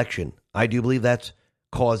the election. I do believe that's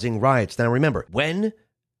causing riots. Now, remember, when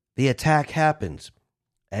the attack happens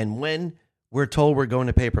and when we're told we're going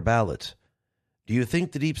to paper ballots, do you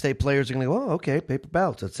think the deep state players are going to go, oh, okay, paper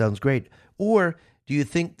ballots, that sounds great? Or do you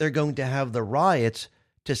think they're going to have the riots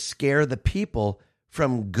to scare the people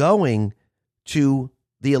from going to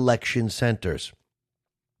the election centers?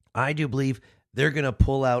 I do believe they're going to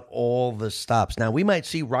pull out all the stops. Now, we might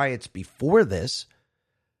see riots before this.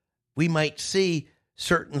 We might see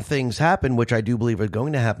certain things happen, which I do believe are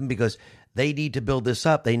going to happen, because they need to build this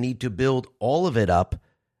up. They need to build all of it up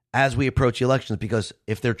as we approach the elections, because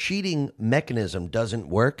if their cheating mechanism doesn't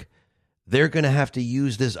work, they're going to have to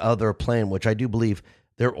use this other plan, which I do believe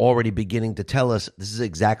they're already beginning to tell us this is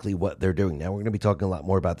exactly what they're doing. Now, we're going to be talking a lot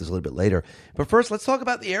more about this a little bit later. But first, let's talk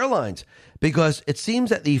about the airlines, because it seems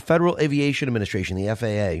that the Federal Aviation Administration, the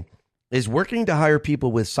FAA, is working to hire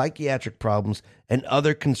people with psychiatric problems and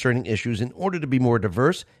other concerning issues in order to be more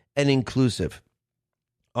diverse and inclusive.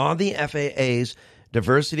 On the FAA's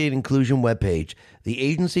Diversity and Inclusion webpage, the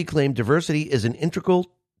agency claimed diversity is an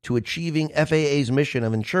integral to achieving FAA's mission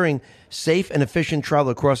of ensuring safe and efficient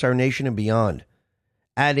travel across our nation and beyond.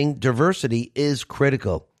 Adding diversity is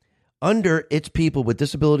critical. Under its People with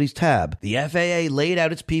Disabilities tab, the FAA laid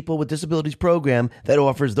out its People with Disabilities program that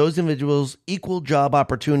offers those individuals equal job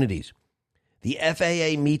opportunities. The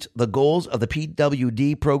FAA meets the goals of the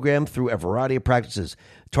PWD program through a variety of practices,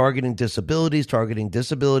 targeting disabilities,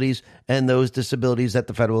 and those disabilities that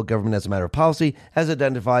the federal government, as a matter of policy, has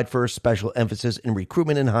identified for special emphasis in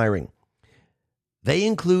recruitment and hiring. They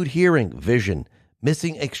include hearing, vision,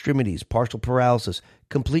 missing extremities, partial paralysis,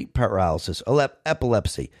 complete paralysis,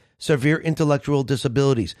 epilepsy, severe intellectual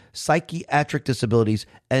disabilities, psychiatric disabilities,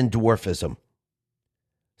 and dwarfism.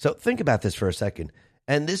 So think about this for a second.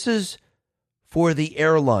 And this is for the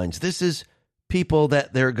airlines. This is people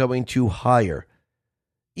that they're going to hire.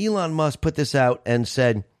 Elon Musk put this out and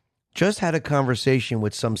said, just had a conversation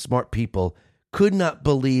with some smart people, could not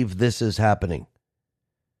believe this is happening.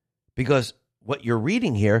 Because what you're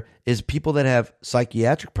reading here is people that have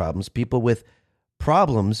psychiatric problems, people with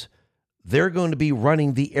problems, they're going to be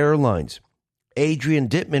running the airlines. Adrian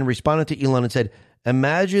Dittman responded to Elon and said,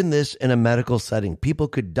 imagine this in a medical setting. People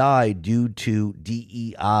could die due to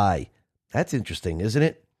DEI. That's interesting, isn't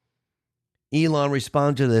it? Elon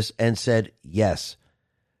responded to this and said, yes.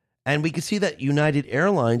 And we can see that United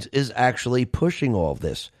Airlines is actually pushing all of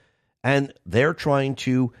this. And they're trying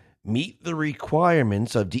to meet the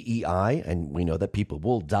requirements of DEI, and we know that people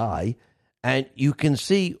will die. And you can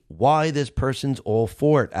see why this person's all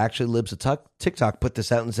for it. Actually, Libs of TikTok put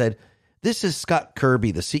this out and said, this is Scott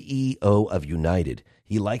Kirby, the CEO of United.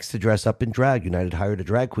 He likes to dress up in drag. United hired a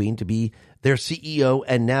drag queen to be their CEO,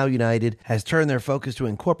 and now United has turned their focus to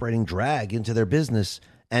incorporating drag into their business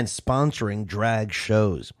and sponsoring drag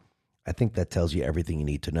shows. I think that tells you everything you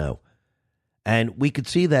need to know. And we could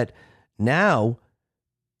see that now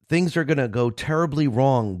things are going to go terribly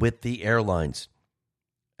wrong with the airlines.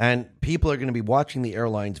 And people are going to be watching the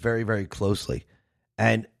airlines very, very closely.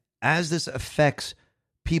 And as this affects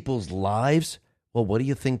people's lives, well, what do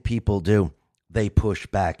you think people do? They push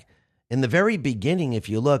back. In the very beginning, if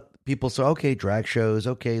you look, people say, okay, drag shows,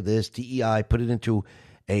 okay, this, DEI, put it into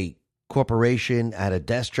a corporation at a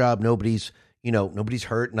desk job. Nobody's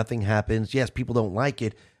hurt. Nothing happens. Yes, people don't like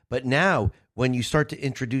it. But now when you start to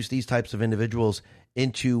introduce these types of individuals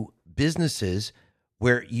into businesses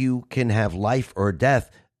where you can have life or death,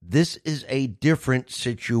 this is a different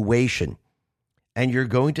situation. And you're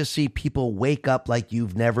going to see people wake up like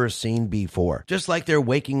you've never seen before. Just like they're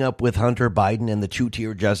waking up with Hunter Biden and the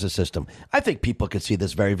two-tier justice system. I think people can see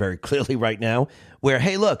this very, very clearly right now, where,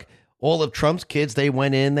 hey, look, All of Trump's kids, they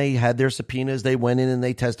went in, they had their subpoenas, they went in and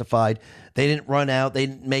they testified. They didn't run out. They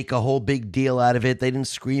didn't make a whole big deal out of it. They didn't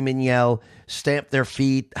scream and yell, stamp their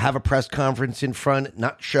feet, have a press conference in front,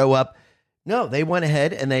 not show up. No, they went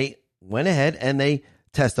ahead and they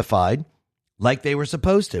testified like they were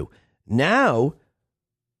supposed to. Now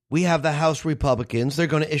we have the House Republicans. They're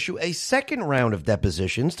going to issue a second round of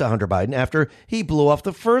depositions to Hunter Biden after he blew off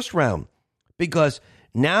the first round, because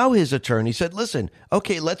now his attorney said, listen,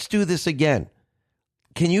 okay, let's do this again.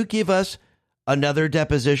 Can you give us another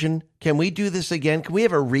deposition? Can we do this again? Can we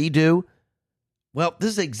have a redo? Well, this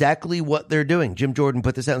is exactly what they're doing. Jim Jordan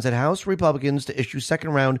put this out and said, House Republicans to issue second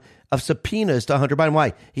round of subpoenas to Hunter Biden.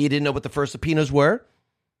 Why? He didn't know what the first subpoenas were?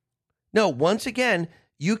 No, once again,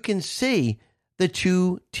 you can see the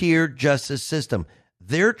two-tier justice system.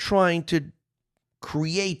 They're trying to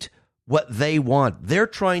create what they want. They're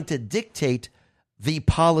trying to dictate the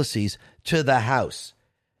policies to the House.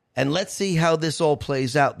 And let's see how this all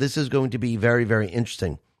plays out. This is going to be very, very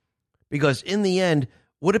interesting. Because in the end,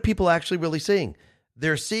 what are people actually really seeing?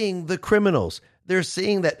 They're seeing the criminals. They're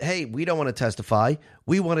seeing that, hey, we don't want to testify.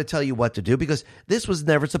 We want to tell you what to do, because this was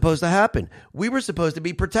never supposed to happen. We were supposed to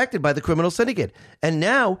be protected by the criminal syndicate. And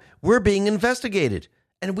now we're being investigated.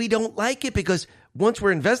 And we don't like it, because once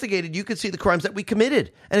we're investigated, you can see the crimes that we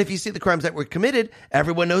committed. And if you see the crimes that were committed,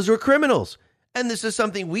 everyone knows we're criminals. And this is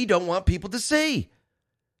something we don't want people to see.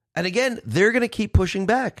 And again, they're going to keep pushing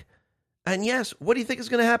back. And yes, what do you think is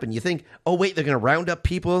going to happen? You think, oh, wait, they're going to round up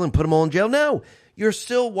people and put them all in jail? No, you're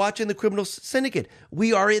still watching the criminal syndicate.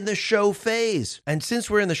 We are in the show phase. And since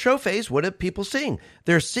we're in the show phase, what are people seeing?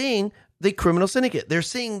 They're seeing the criminal syndicate. They're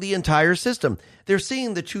seeing the entire system. They're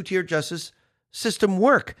seeing the two-tier justice system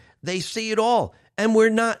work. They see it all. And we're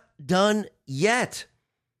not done yet,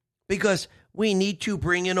 because we need to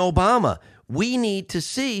bring in Obama. We need to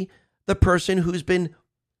see the person who's been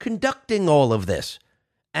conducting all of this.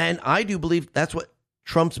 And I do believe that's what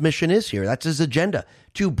Trump's mission is here. That's his agenda,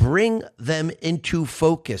 to bring them into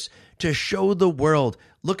focus, to show the world,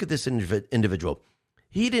 look at this individual.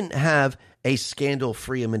 He didn't have a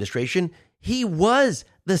scandal-free administration. He was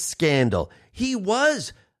the scandal. He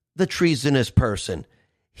was the treasonous person.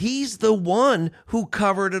 He's the one who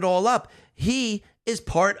covered it all up. He is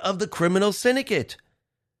part of the criminal syndicate.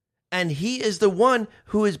 And he is the one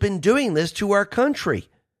who has been doing this to our country.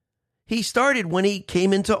 He started when he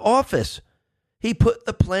came into office. He put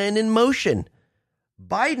the plan in motion.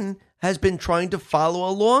 Biden has been trying to follow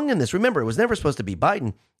along in this. Remember, it was never supposed to be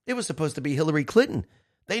Biden. It was supposed to be Hillary Clinton.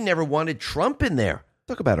 They never wanted Trump in there.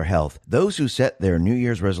 Talk about our health. Those who set their New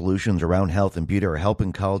Year's resolutions around health and beauty are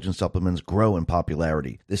helping collagen supplements grow in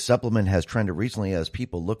popularity. This supplement has trended recently as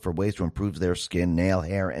people look for ways to improve their skin, nail,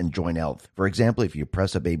 hair, and joint health. For example, if you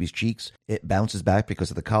press a baby's cheeks, it bounces back because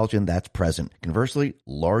of the collagen that's present. Conversely,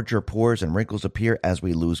 larger pores and wrinkles appear as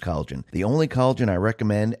we lose collagen. The only collagen I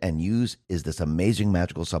recommend and use is this amazing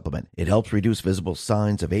magical supplement. It helps reduce visible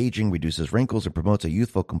signs of aging, reduces wrinkles, and promotes a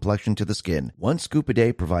youthful complexion to the skin. 1 scoop a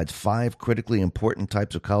day provides 5 critically important types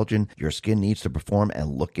of collagen your skin needs to perform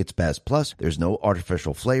and look its best. Plus, there's no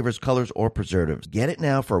artificial flavors, colors, or preservatives. Get it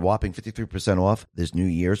now for a whopping 53% off this New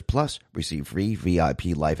Year's. Plus, receive free VIP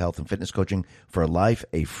life, health, and fitness coaching for life,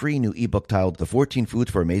 a free new ebook titled The 14 Foods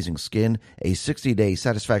for Amazing Skin, a 60-day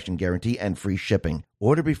satisfaction guarantee, and free shipping.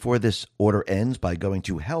 Order before this order ends by going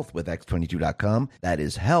to healthwithx22.com. That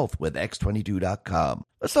is healthwithx22.com.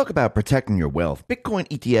 Let's talk about protecting your wealth. Bitcoin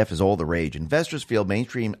ETF is all the rage. Investors feel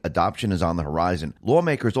mainstream adoption is on the horizon.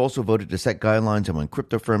 Lawmakers also voted to set guidelines on when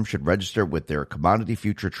crypto firms should register with their Commodity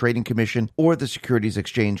Future Trading Commission or the Securities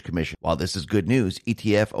Exchange Commission. While this is good news,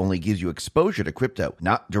 ETF only gives you exposure to crypto,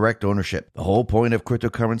 not direct ownership. The whole point of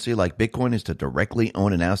cryptocurrency like Bitcoin is to directly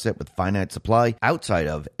own an asset with finite supply outside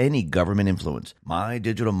of any government influence. My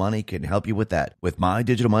Digital Money can help you with that. With My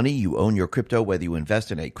Digital Money, you own your crypto whether you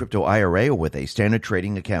invest in a crypto IRA or with a standard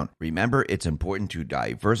trading account. Remember, it's important to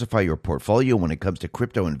diversify your portfolio when it comes to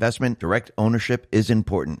crypto investment. Direct ownership is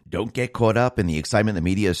important. Don't get caught up in the excitement the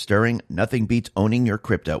media is stirring. Nothing beats owning your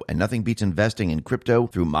crypto, and nothing beats investing in crypto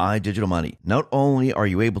through My Digital Money. Not only are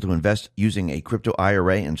you able to invest using a crypto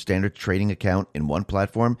IRA and standard trading account in one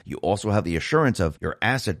platform, you also have the assurance of your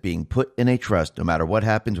asset being put in a trust. No matter what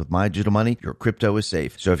happens with My Digital Money, your crypto is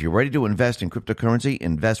safe. So if you're ready to invest in cryptocurrency,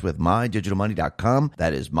 invest with MyDigitalMoney.com.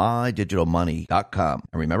 That is MyDigitalMoney.com.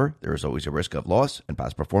 And remember, there is always a risk of loss, and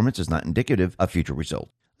past performance is not indicative of future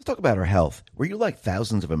results. Let's talk about our health. Were you like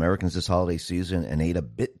thousands of Americans this holiday season and ate a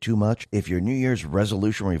bit too much? If your New Year's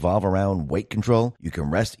resolution revolve around weight control, you can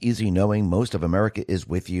rest easy knowing most of America is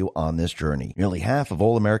with you on this journey. Nearly half of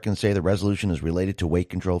all Americans say the resolution is related to weight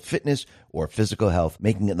control, fitness, or physical health,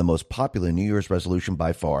 making it the most popular New Year's resolution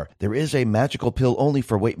by far. There is a magical pill only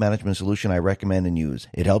for weight management solution I recommend and use.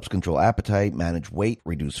 It helps control appetite, manage weight,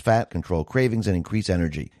 reduce fat, control cravings, and increase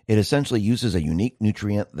energy. It essentially uses a unique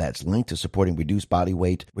nutrient that's linked to supporting reduced body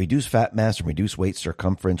weight, reduce fat mass, and reduce waist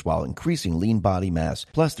circumference while increasing lean body mass.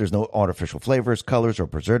 Plus, there's no artificial flavors, colors, or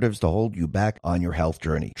preservatives to hold you back on your health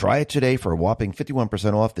journey. Try it today for a whopping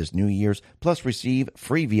 51% off this New Year's, plus receive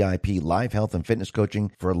free VIP live health and fitness coaching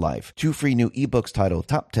for life. 2 free new ebooks titled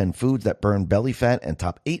Top 10 Foods That Burn Belly Fat and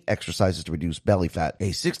Top 8 Exercises to Reduce Belly Fat,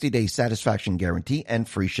 a 60-day satisfaction guarantee, and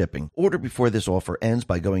free shipping. Order before this offer ends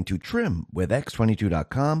by going to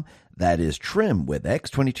trimwithx22.com. That is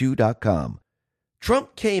trimwithx22.com.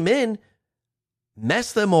 Trump came in,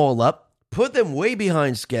 messed them all up, put them way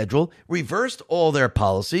behind schedule, reversed all their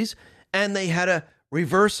policies, and they had to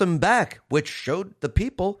reverse them back, which showed the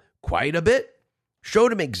people quite a bit,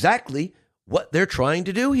 showed them exactly what they're trying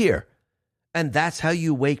to do here. And that's how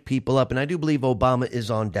you wake people up. And I do believe Obama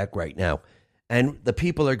is on deck right now. And the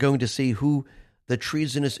people are going to see who the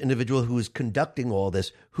treasonous individual who is conducting all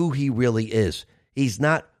this, who he really is. He's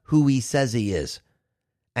not who he says he is.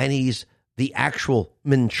 And he's the actual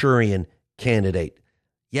Manchurian candidate.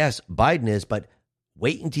 Yes, Biden is, but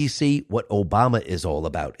wait until you see what Obama is all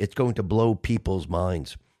about. It's going to blow people's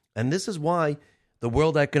minds. And this is why the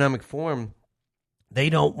World Economic Forum, they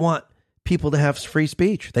don't want people to have free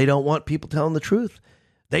speech. They don't want people telling the truth.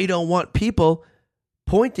 They don't want people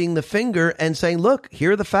pointing the finger and saying, look,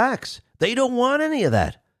 here are the facts. They don't want any of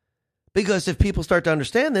that. Because if people start to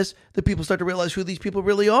understand this, the people start to realize who these people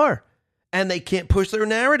really are. And they can't push their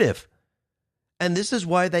narrative. And this is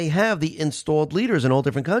why they have the installed leaders in all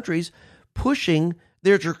different countries pushing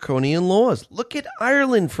their draconian laws. Look at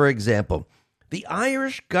Ireland, for example. The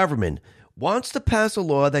Irish government wants to pass a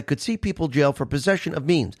law that could see people jailed for possession of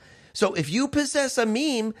memes. So if you possess a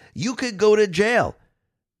meme, you could go to jail.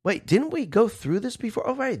 Wait, didn't we go through this before?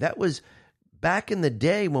 Oh, right. That was back in the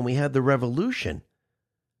day when we had the revolution.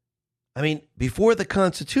 I mean, before the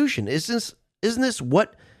Constitution. Isn't this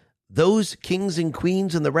what those kings and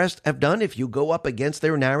queens and the rest have done? If you go up against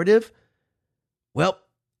their narrative, well,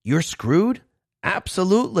 you're screwed.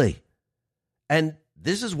 Absolutely. And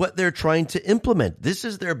this is what they're trying to implement. This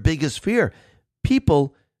is their biggest fear.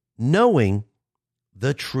 People knowing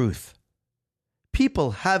the truth.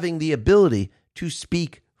 People having the ability to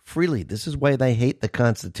speak freely. This is why they hate the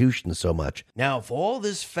Constitution so much. Now, if all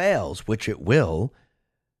this fails, which it will,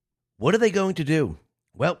 what are they going to do?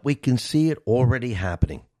 Well, we can see it already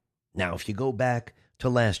happening. Now, if you go back to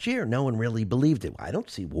last year, no one really believed it. I don't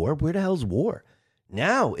see war. Where the hell's war?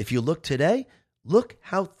 Now, if you look today, look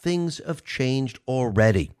how things have changed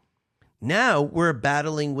already. Now we're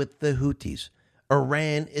battling with the Houthis.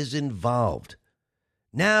 Iran is involved.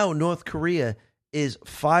 Now North Korea is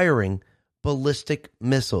firing ballistic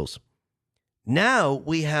missiles. Now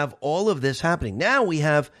we have all of this happening. Now we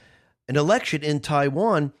have an election in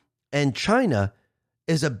Taiwan, and China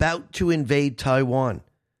is about to invade Taiwan.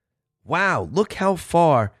 Wow, look how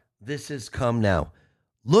far this has come now.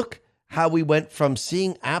 Look how we went from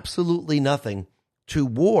seeing absolutely nothing to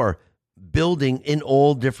war building in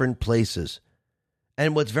all different places.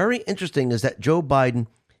 And what's very interesting is that Joe Biden,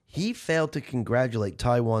 he failed to congratulate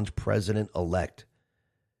Taiwan's president-elect.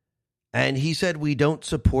 And he said, we don't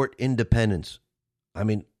support independence. I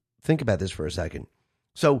mean, think about this for a second.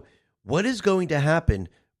 So what is going to happen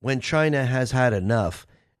when China has had enough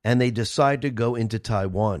and they decide to go into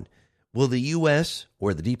Taiwan? Will the U.S.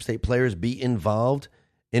 or the deep state players be involved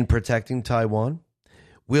in protecting Taiwan?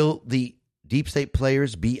 Will the deep state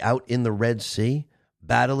players be out in the Red Sea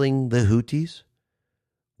battling the Houthis?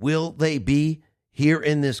 Will they be here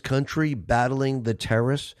in this country battling the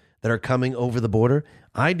terrorists that are coming over the border?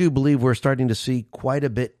 I do believe we're starting to see quite a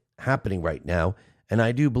bit happening right now, and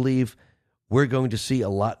I do believe we're going to see a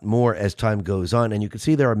lot more as time goes on. And you can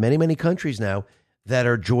see there are many, many countries now that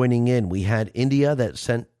are joining in. We had India that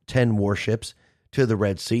sent 10 warships to the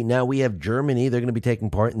Red Sea. Now we have Germany. They're going to be taking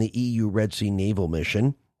part in the EU Red Sea naval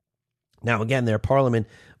mission. Now, again, their parliament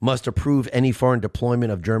must approve any foreign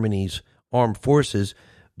deployment of Germany's armed forces,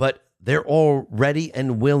 but they're all ready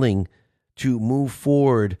and willing to move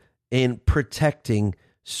forward in protecting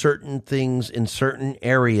certain things in certain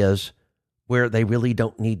areas where they really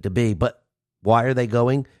don't need to be. But why are they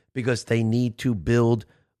going? Because they need to build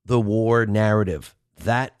the war narrative.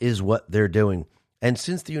 That is what they're doing. And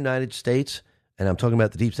since the United States, and I'm talking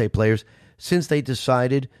about the deep state players, since they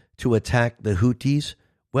decided to attack the Houthis?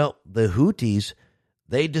 Well, the Houthis,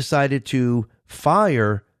 they decided to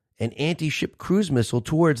fire an anti-ship cruise missile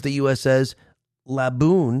towards the USS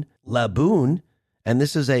Laboon, and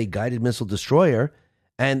this is a guided missile destroyer,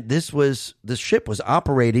 and the ship was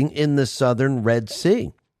operating in the southern Red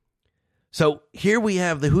Sea. So here we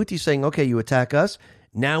have the Houthis saying, okay, you attack us,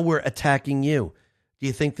 now we're attacking you. Do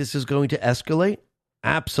you think this is going to escalate?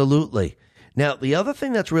 Absolutely. Now, the other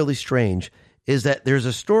thing that's really strange is that there's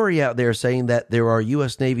a story out there saying that there are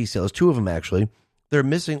U.S. Navy sailors, 2 of them actually, they're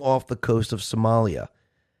missing off the coast of Somalia.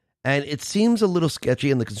 And it seems a little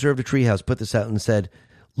sketchy, and the Conservative Treehouse put this out and said,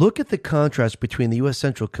 look at the contrast between the U.S.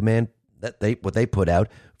 Central Command, what they put out,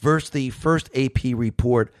 versus the first AP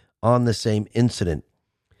report on the same incident.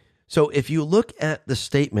 So if you look at the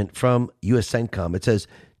statement from U.S. CENTCOM, it says,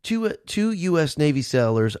 two U.S. Navy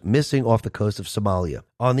sailors missing off the coast of Somalia.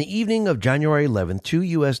 On the evening of January 11th, 2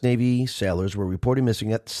 U.S. Navy sailors were reported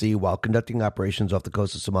missing at sea while conducting operations off the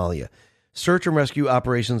coast of Somalia. Search and rescue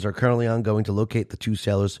operations are currently ongoing to locate the 2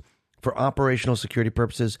 sailors. For operational security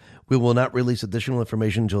purposes, we will not release additional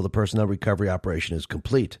information until the personnel recovery operation is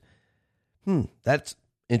complete. That's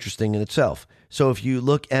interesting in itself. So if you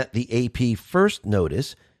look at the AP first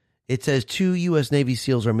notice, it says 2 U.S. Navy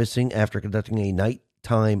SEALs are missing after conducting a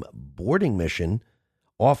nighttime boarding mission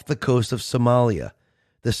off the coast of Somalia.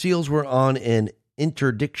 The SEALs were on an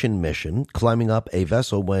interdiction mission, climbing up a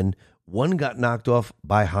vessel when one got knocked off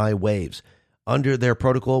by high waves. Under their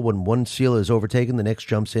protocol, when one SEAL is overtaken, the next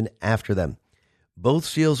jumps in after them. Both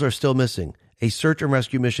SEALs are still missing. A search and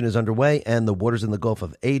rescue mission is underway, and the waters in the Gulf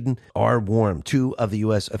of Aden are warm, 2 of the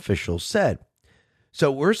U.S. officials said.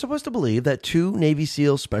 So we're supposed to believe that 2 Navy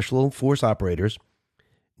SEAL Special Force operators,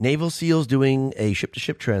 Naval SEALs doing a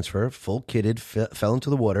ship-to-ship transfer, full kitted, fell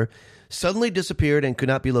into the water, suddenly disappeared and could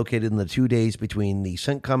not be located in the 2 days between the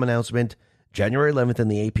CENTCOM announcement, January 11th,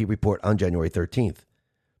 and the AP report on January 13th.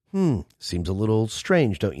 Seems a little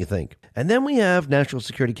strange, don't you think? And then we have National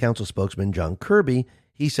Security Council spokesman John Kirby.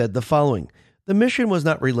 He said the following: the mission was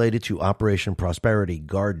not related to Operation Prosperity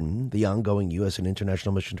Garden, the ongoing U.S. and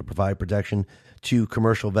international mission to provide protection to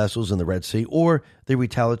commercial vessels in the Red Sea, or the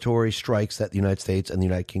retaliatory strikes that the United States and the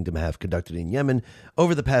United Kingdom have conducted in Yemen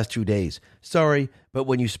over the past 2 days. Sorry, but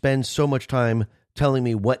when you spend so much time telling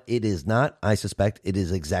me what it is not, I suspect it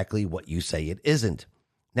is exactly what you say it isn't.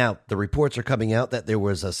 Now, the reports are coming out that there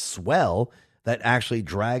was a swell that actually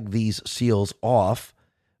dragged these SEALs off,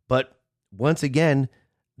 but once again,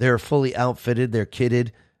 they're fully outfitted, they're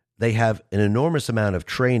kitted, they have an enormous amount of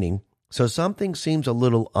training, so something seems a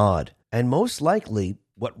little odd. And most likely,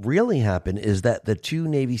 what really happened is that the 2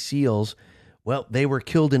 Navy SEALs, well, they were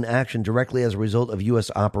killed in action directly as a result of U.S.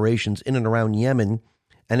 operations in and around Yemen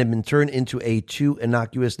and have been turned into 2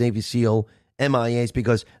 innocuous Navy SEAL MIAs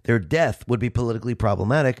because their death would be politically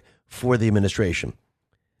problematic for the administration.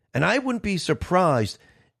 And I wouldn't be surprised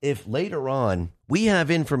if later on we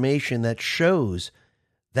have information that shows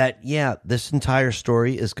that, yeah, this entire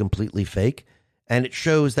story is completely fake, and it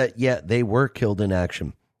shows that, yeah, they were killed in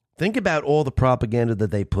action. Think about all the propaganda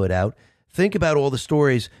that they put out. Think about all the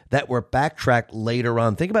stories that were backtracked later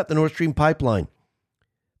on. Think about the Nord Stream pipeline.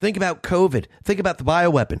 Think about COVID. Think about the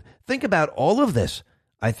bioweapon. Think about all of this.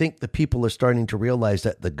 I think the people are starting to realize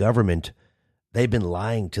that the government, they've been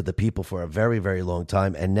lying to the people for a very, very long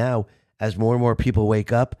time. And now, as more and more people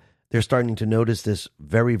wake up, they're starting to notice this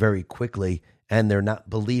very, very quickly, and they're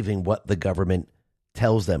not believing what the government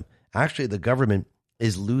tells them. Actually, the government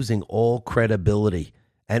is losing all credibility,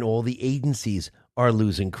 and all the agencies are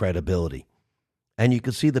losing credibility. And you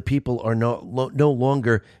can see the people are no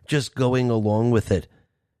longer just going along with it.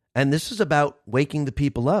 And this is about waking the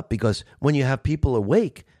people up, because when you have people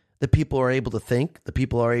awake, the people are able to think, the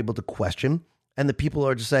people are able to question, and the people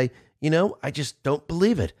are to say, I just don't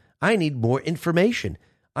believe it. I need more information.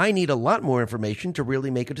 I need a lot more information to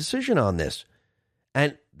really make a decision on this.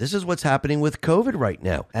 And this is what's happening with COVID right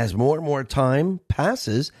now. As more and more time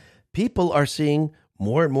passes, people are seeing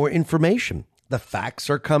more and more information. The facts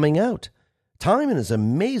are coming out. Time is an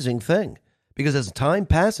amazing thing. Because as time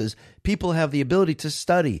passes, people have the ability to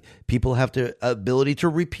study. People have the ability to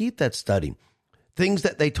repeat that study. Things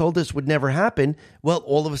that they told us would never happen, well,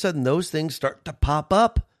 all of a sudden, those things start to pop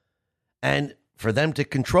up. And for them to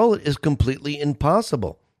control it is completely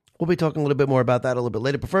impossible. We'll be talking a little bit more about that a little bit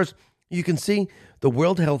later. But first, you can see the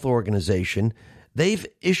World Health Organization, they've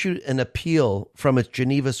issued an appeal from its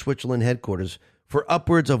Geneva, Switzerland headquarters for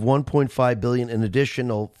upwards of $1.5 billion in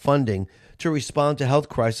additional funding to respond to health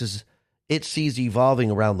crises it sees evolving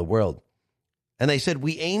around the world. And they said,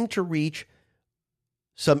 we aim to reach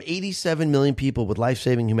some 87 million people with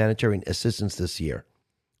life-saving humanitarian assistance this year.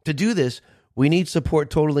 To do this, we need support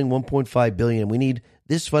totaling $1.5 billion. We need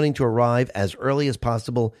this funding to arrive as early as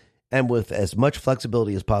possible and with as much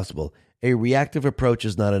flexibility as possible. A reactive approach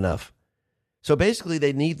is not enough. So basically,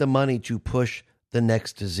 they need the money to push the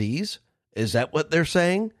next disease. Is that what they're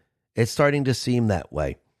saying? It's starting to seem that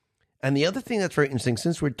way. And the other thing that's very interesting,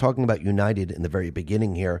 since we're talking about United in the very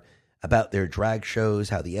beginning here, about their drag shows,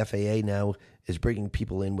 how the FAA now is bringing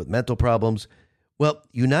people in with mental problems. Well,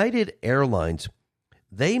 United Airlines,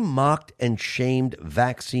 they mocked and shamed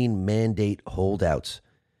vaccine mandate holdouts.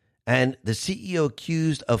 And the CEO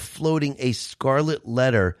accused of floating a scarlet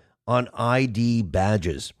letter on ID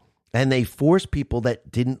badges. And they forced people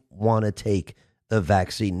that didn't want to take the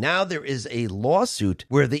vaccine. Now there is a lawsuit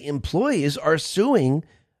where the employees are suing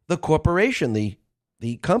the corporation,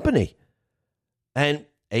 the company. And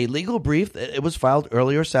a legal brief, it was filed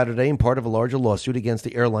earlier Saturday in part of a larger lawsuit against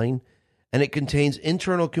the airline. And it contains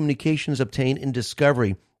internal communications obtained in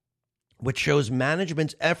discovery, which shows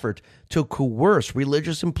management's effort to coerce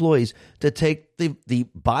religious employees to take the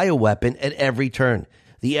bioweapon at every turn.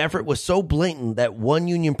 The effort was so blatant that one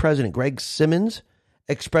union president, Greg Simmons,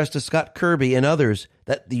 expressed to Scott Kirby and others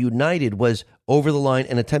that the United was over the line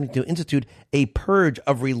and attempting to institute a purge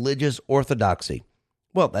of religious orthodoxy.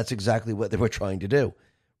 Well, that's exactly what they were trying to do.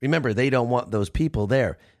 Remember, they don't want those people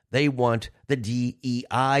there. They want the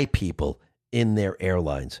DEI people in their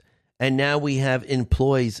airlines. And now we have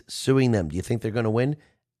employees suing them. Do you think they're going to win?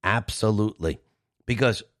 Absolutely.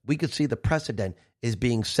 Because we could see the precedent is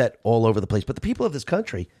being set all over the place. But the people of this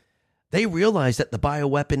country, they realize that the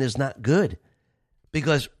bioweapon is not good.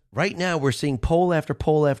 Because right now we're seeing poll after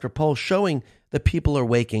poll after poll showing that people are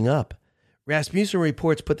waking up. Rasmussen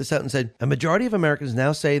Reports put this out and said, a majority of Americans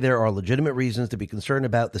now say there are legitimate reasons to be concerned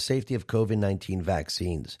about the safety of COVID-19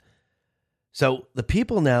 vaccines. So the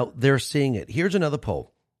people now, they're seeing it. Here's another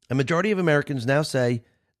poll. A majority of Americans now say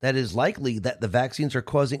that it is likely that the vaccines are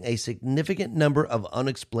causing a significant number of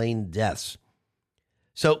unexplained deaths.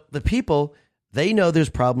 So the people, they know there's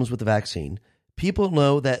problems with the vaccine. People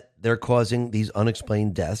know that they're causing these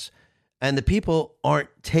unexplained deaths. And the people aren't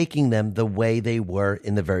taking them the way they were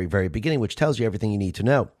in the very, very beginning, which tells you everything you need to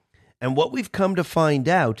know. And what we've come to find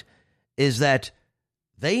out is that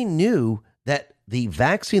they knew that the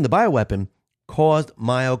vaccine, the bioweapon, caused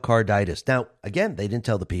myocarditis. Now, again, they didn't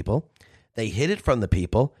tell the people. They hid it from the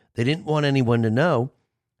people. They didn't want anyone to know.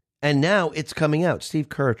 And now it's coming out. Steve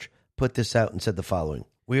Kirch put this out and said the following.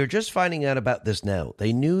 We are just finding out about this now.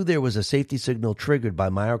 They knew there was a safety signal triggered by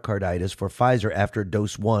myocarditis for Pfizer after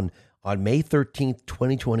dose 1 on May 13th,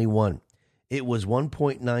 2021. It was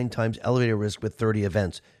 1.9 times elevated risk with 30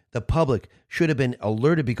 events. The public should have been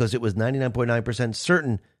alerted because it was 99.9%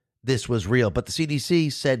 certain this was real. But the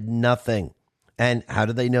CDC said nothing. And how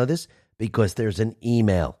do they know this? Because there's an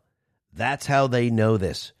email. That's how they know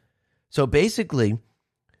this. So basically,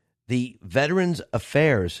 the Veterans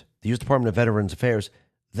Affairs, the U.S. Department of Veterans Affairs,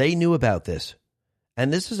 they knew about this.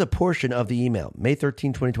 And this is a portion of the email, May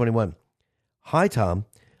 13, 2021. Hi, Tom.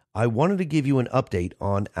 I wanted to give you an update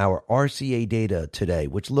on our RCA data today,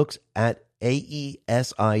 which looks at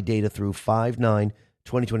AESI data through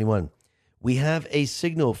 5/9/2021. We have a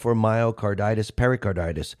signal for myocarditis,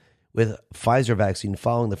 pericarditis with Pfizer vaccine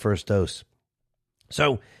following the first dose.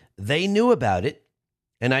 So they knew about it,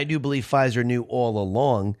 and I do believe Pfizer knew all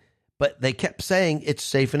along, but they kept saying it's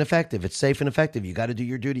safe and effective. It's safe and effective. You got to do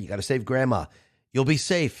your duty. You got to save grandma. You'll be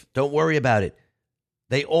safe. Don't worry about it.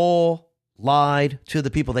 They all lied to the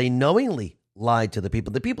people. They knowingly lied to the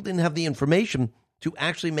people. The people didn't have the information to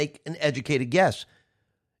actually make an educated guess.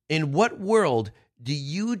 In what world do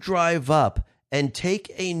you drive up and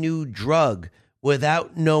take a new drug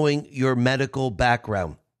without knowing your medical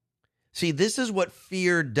background? See, this is what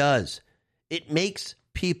fear does. It makes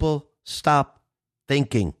people stop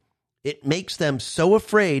thinking. It makes them so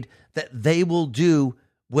afraid that they will do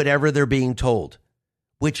whatever they're being told,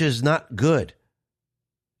 which is not good.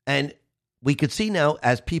 And we could see now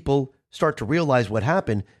as people start to realize what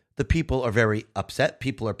happened, the people are very upset.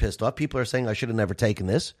 People are pissed off. People are saying, I should have never taken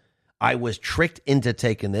this. I was tricked into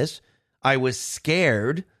taking this. I was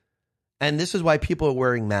scared. And this is why people are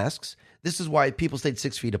wearing masks. This is why people stayed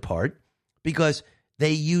 6 feet apart, because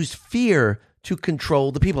they use fear to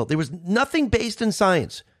control the people. There was nothing based in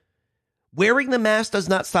science. Wearing the mask does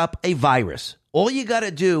not stop a virus. All you got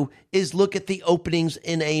to do is look at the openings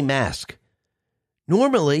in a mask.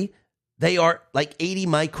 Normally, they are like 80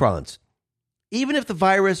 microns. Even if the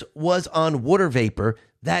virus was on water vapor,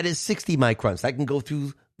 that is 60 microns. That can go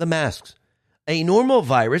through the masks. A normal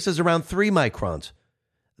virus is around 3 microns.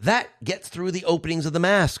 That gets through the openings of the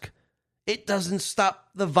mask. It doesn't stop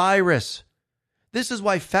the virus. This is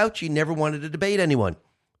why Fauci never wanted to debate anyone,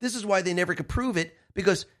 This is why they never could prove it,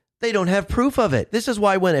 because they don't have proof of it. This is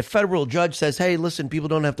why when a federal judge says, hey, listen, people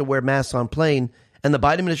don't have to wear masks on plane, and the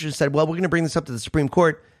Biden administration said, well, we're going to bring this up to the Supreme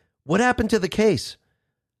Court. What happened to the case?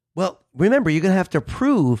 Well, remember, you're going to have to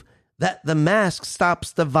prove that the mask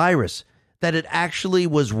stops the virus, that it actually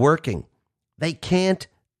was working. They can't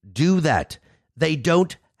do that. They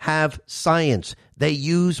don't have science. They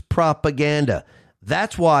use propaganda.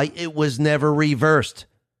 That's why it was never reversed.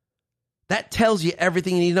 That tells you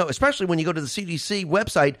everything you need to know, especially when you go to the CDC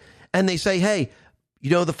website and they say, hey, you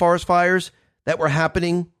know the forest fires that were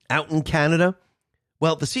happening out in Canada?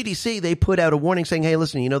 Well, the CDC, they put out a warning saying, hey,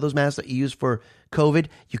 listen, you know those masks that you use for COVID?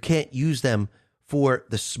 You can't use them for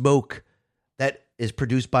the smoke that is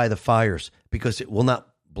produced by the fires because it will not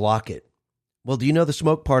block it. Well, do you know the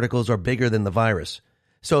smoke particles are bigger than the virus?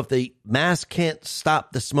 So if the mask can't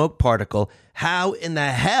stop the smoke particle, how in the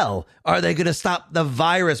hell are they going to stop the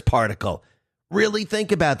virus particle? Really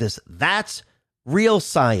think about this. That's real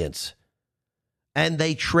science. And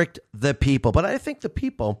they tricked the people. But I think the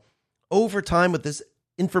people, over time with this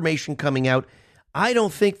information coming out, I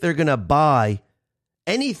don't think they're going to buy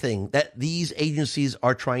anything that these agencies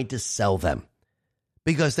are trying to sell them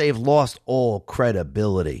because they've lost all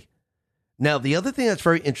credibility. Now, the other thing that's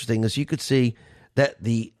very interesting is you could see that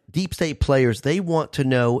the deep state players, they want to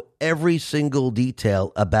know every single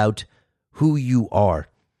detail about who you are.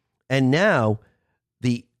 And now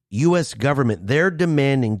the U.S. government, they're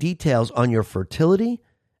demanding details on your fertility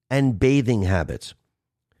and bathing habits.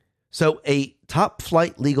 So a top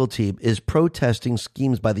flight legal team is protesting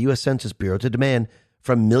schemes by the U.S. Census Bureau to demand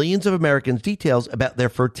from millions of Americans details about their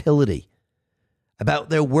fertility, about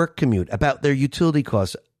their work commute, about their utility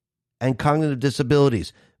costs and cognitive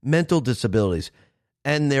disabilities, mental disabilities,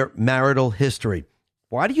 and their marital history.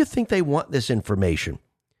 Why do you think they want this information?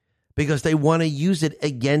 Because they want to use it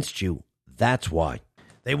against you. That's why.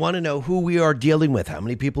 They want to know who we are dealing with, how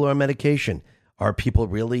many people are on medication. Are people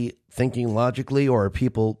really thinking logically, or are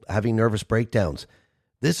people having nervous breakdowns?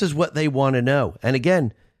 This is what they want to know. And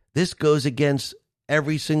again, this goes against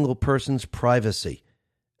every single person's privacy.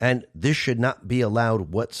 And this should not be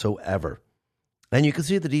allowed whatsoever. And you can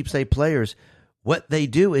see the deep state players, what they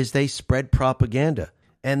do is they spread propaganda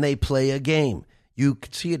and they play a game. You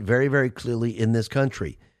can see it very, very clearly in this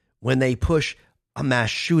country. When they push a mass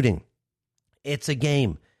shooting, it's a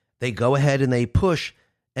game. They go ahead and they push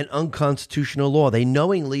an unconstitutional law. They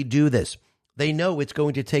knowingly do this. They know it's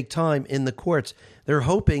going to take time in the courts. They're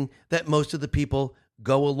hoping that most of the people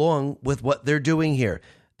go along with what they're doing here.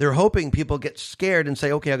 They're hoping people get scared and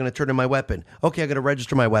say, okay, I'm going to turn in my weapon. Okay, I'm going to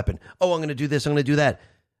register my weapon. Oh, I'm going to do this. I'm going to do that.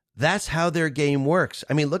 That's how their game works.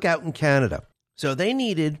 I mean, look out in Canada. So they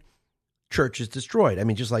needed churches destroyed. I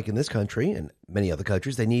mean, just like in this country and many other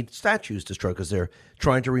countries, they need statues destroyed because they're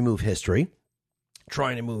trying to remove history,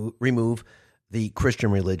 trying to remove the Christian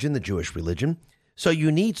religion, the Jewish religion. So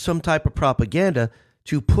you need some type of propaganda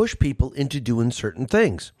to push people into doing certain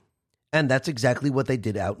things. And that's exactly what they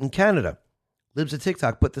did out in Canada. Libs of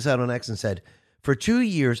TikTok put this out on X and said, for 2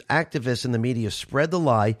 years, activists in the media spread the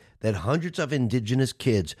lie that hundreds of indigenous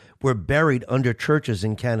kids were buried under churches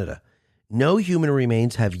in Canada. No human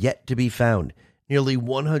remains have yet to be found. Nearly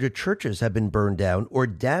 100 churches have been burned down or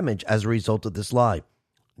damaged as a result of this lie.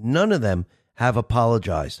 None of them have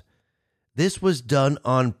apologized. This was done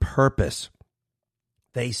on purpose.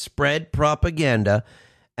 They spread propaganda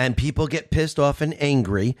and people get pissed off and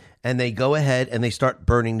angry and they go ahead and they start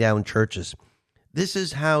burning down churches. This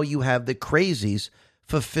is how you have the crazies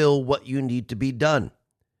fulfill what you need to be done.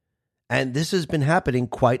 And this has been happening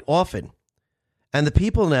quite often. And the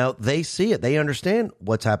people now, they see it. They understand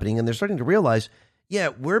what's happening. And they're starting to realize, yeah,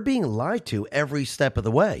 we're being lied to every step of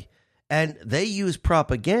the way. And they use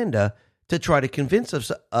propaganda to try to convince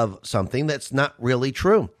us of something that's not really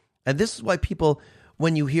true. And this is why people,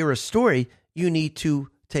 when you hear a story, you need to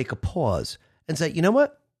take a pause and say, you know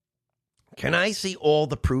what? Can I see all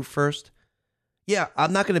the proof first? Yeah,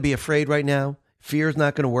 I'm not going to be afraid right now. Fear is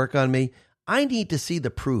not going to work on me. I need to see the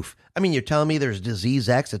proof. I mean, you're telling me there's disease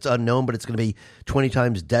X, it's unknown, but it's going to be 20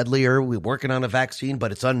 times deadlier. We're working on a vaccine,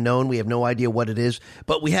 but it's unknown. We have no idea what it is,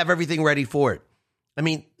 but we have everything ready for it. I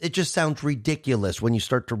mean, it just sounds ridiculous when you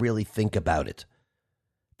start to really think about it.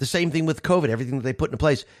 The same thing with COVID, everything that they put in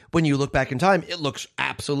place. When you look back in time, it looks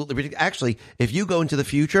absolutely ridiculous. Actually, if you go into the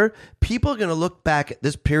future, people are going to look back at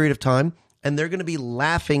this period of time and they're going to be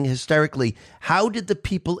laughing hysterically. How did the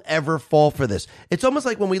people ever fall for this? It's almost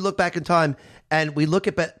like when we look back in time and we look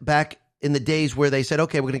at back in the days where they said,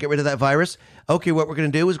 okay, we're going to get rid of that virus. Okay, what we're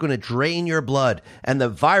going to do is going to drain your blood and the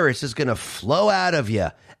virus is going to flow out of you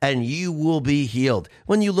and you will be healed.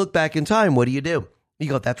 When you look back in time, what do? You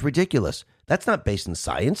go, that's ridiculous. That's not based in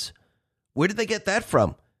science. Where did they get that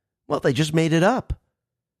from? Well, they just made it up.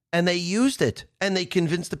 And they used it. And they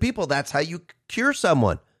convinced the people that's how you cure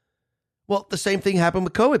someone. Well, the same thing happened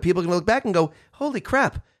with COVID. People are going to look back and go, holy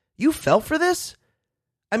crap, you fell for this?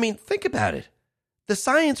 I mean, think about it. The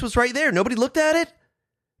science was right there. Nobody looked at it.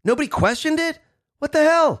 Nobody questioned it. What the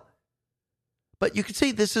hell? But you can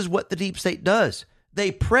see this is what the deep state does.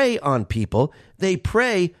 They prey on people. They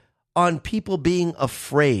prey on people being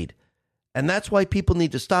afraid. And that's why people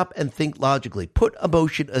need to stop and think logically. Put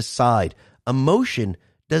emotion aside. Emotion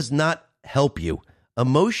does not help you.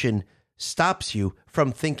 Emotion stops you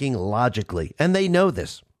from thinking logically. And they know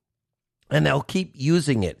this. And they'll keep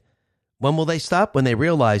using it. When will they stop? When they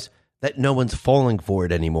realize that no one's falling for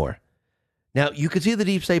it anymore. Now, you can see the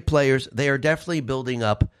deep state players. They are definitely building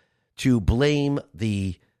up to blame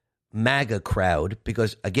the MAGA crowd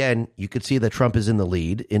because, again, you could see that Trump is in the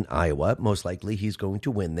lead in Iowa. Most likely he's going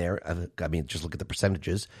to win there. I mean, just look at the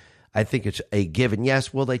percentages. I think it's a given.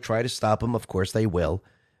 Yes, will they try to stop him? Of course they will.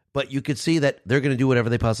 But you could see that they're going to do whatever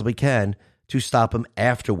they possibly can to stop him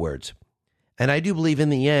afterwards. And I do believe in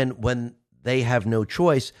the end, when they have no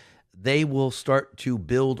choice, they will start to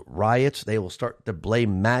build riots. They will start to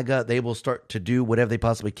blame MAGA. They will start to do whatever they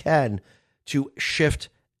possibly can to shift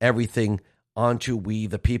everything onto we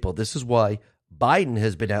the people. This is why Biden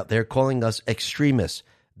has been out there calling us extremists.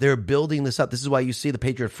 They're building this up. This is why you see the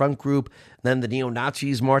Patriot Front group, then the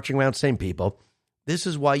neo-Nazis marching around, same people. This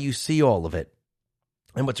is why you see all of it.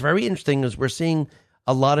 And what's very interesting is we're seeing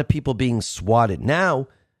a lot of people being swatted. Now,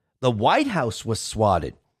 the White House was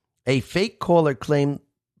swatted. A fake caller claimed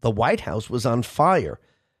the White House was on fire.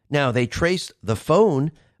 Now, they traced the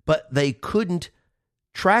phone, but they couldn't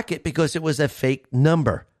track it because it was a fake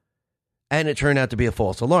number. And it turned out to be a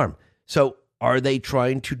false alarm. So are they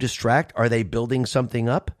trying to distract? Are they building something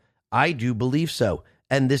up? I do believe so.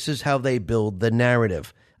 And this is how they build the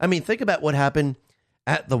narrative. I mean, think about what happened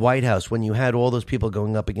at the White House when you had all those people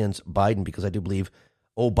going up against Biden, because I do believe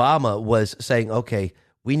Obama was saying, okay,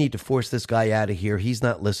 we need to force this guy out of here. He's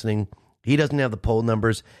not listening. He doesn't have the poll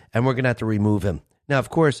numbers, and we're going to have to remove him. Now, of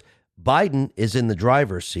course, Biden is in the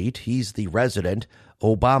driver's seat. He's the resident.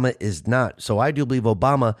 Obama is not. So I do believe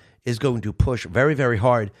Obama is going to push very, very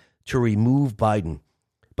hard to remove Biden.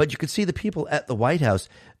 But you could see the people at the White House,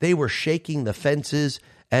 they were shaking the fences,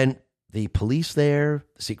 and the police there,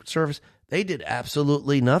 the Secret Service, they did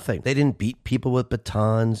absolutely nothing. They didn't beat people with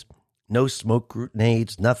batons, no smoke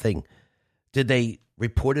grenades, nothing. Did they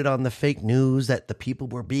report it on the fake news that the people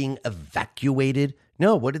were being evacuated?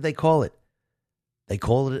 No, what did they call it?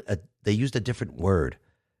 They used a different word.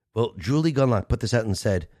 Well, Julie Gunlock put this out and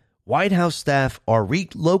said, White House staff are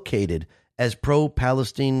relocated as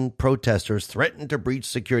pro-Palestine protesters threaten to breach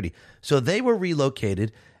security. So they were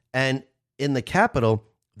relocated, and in the Capitol,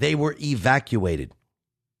 they were evacuated.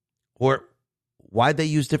 Or why'd they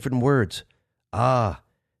use different words?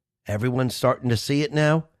 Everyone's starting to see it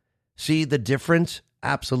now? See the difference?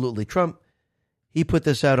 Absolutely. Trump, he put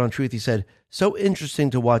this out on Truth. He said, so interesting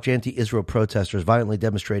to watch anti-Israel protesters violently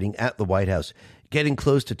demonstrating at the White House, getting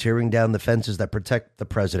close to tearing down the fences that protect the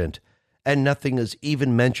president. And nothing is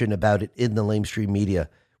even mentioned about it in the mainstream media,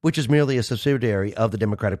 which is merely a subsidiary of the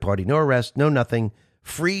Democratic Party. No arrest, no nothing.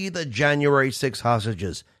 Free the January 6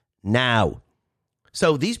 hostages now.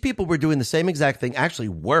 So these people were doing the same exact thing, actually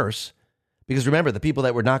worse, because remember, the people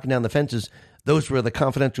that were knocking down the fences, those were the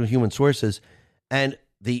confidential human sources, and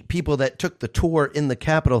the people that took the tour in the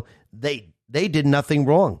Capitol, they did nothing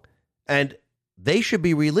wrong, and they should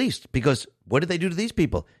be released, because what did they do to these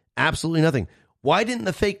people? Absolutely nothing. Why didn't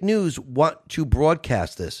the fake news want to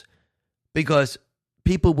broadcast this? Because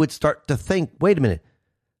people would start to think, wait a minute,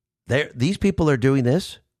 these people are doing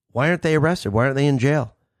this. Why aren't they arrested? Why aren't they in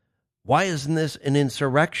jail? Why isn't this an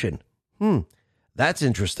insurrection? That's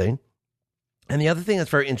interesting. And the other thing that's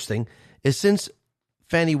very interesting is since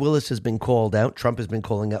Fani Willis has been called out, Trump has been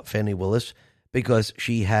calling out Fani Willis because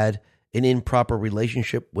she had an improper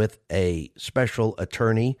relationship with a special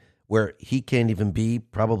attorney where he can't even be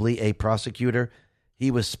probably a prosecutor. He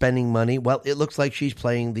was spending money. Well, it looks like she's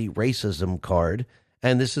playing the racism card,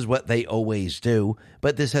 and this is what they always do.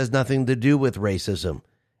 But this has nothing to do with racism.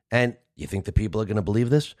 And you think the people are going to believe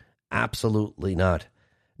this? Absolutely not.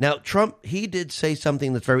 Now, Trump, he did say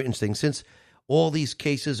something that's very interesting. Since all these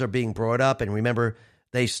cases are being brought up, and remember,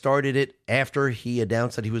 they started it after he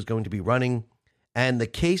announced that he was going to be running, and the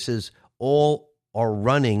cases all are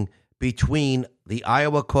running between the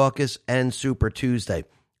Iowa caucus and Super Tuesday.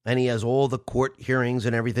 And he has all the court hearings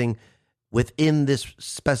and everything within this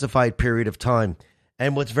specified period of time.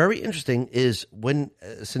 And what's very interesting is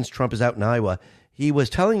since Trump is out in Iowa, he was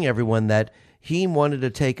telling everyone that he wanted to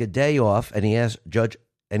take a day off, and he asked Judge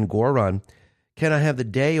Engoron, can I have the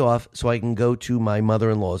day off so I can go to my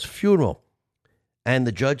mother-in-law's funeral? And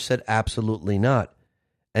the judge said, absolutely not.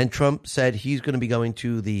 And Trump said he's going to be going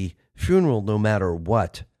to the funeral no matter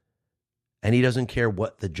what. And he doesn't care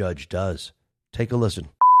what the judge does. Take a listen.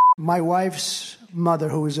 My wife's mother,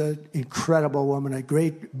 who was an incredible woman, a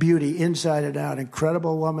great beauty inside and out,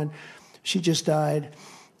 incredible woman, she just died.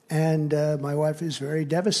 And my wife is very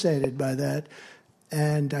devastated by that.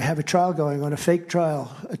 And I have a trial going on, a fake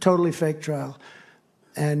trial, a totally fake trial.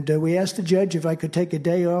 And we asked the judge if I could take a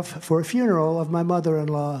day off for a funeral of my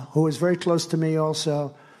mother-in-law, who was very close to me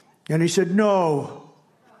also. And he said, no.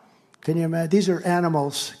 Can you imagine? These are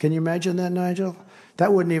animals. Can you imagine that, Nigel?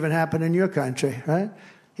 That wouldn't even happen in your country, right?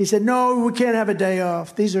 He said, no, we can't have a day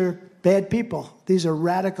off. These are bad people. These are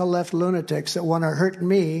radical left lunatics that want to hurt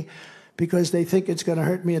me because they think it's going to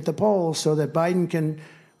hurt me at the polls so that Biden can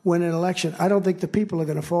win an election. I don't think the people are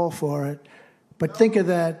going to fall for it. But think of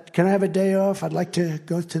that. Can I have a day off? I'd like to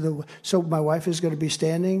go to the... So my wife is going to be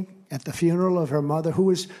standing at the funeral of her mother, who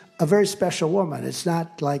was a very special woman. It's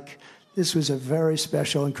not like this was a very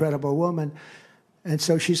special, incredible woman. And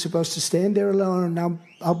so she's supposed to stand there alone. Now,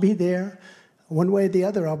 I'll be there. One way or the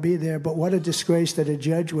other, I'll be there. But what a disgrace that a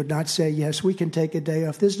judge would not say, yes, we can take a day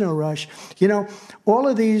off. There's no rush. You know, all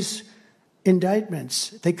of these indictments,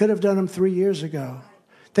 they could have done them 3 years ago.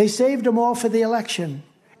 They saved them all for the election.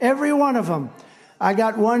 Every one of them. I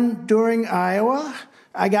got one during Iowa.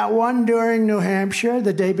 I got one during New Hampshire,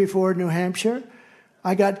 the day before New Hampshire.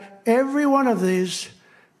 I got every one of these.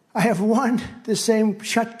 I have one, the same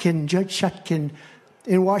Shutkin, Judge Shutkin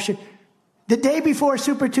in Washington. The day before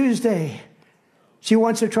Super Tuesday, she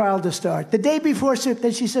wants a trial to start. The day before,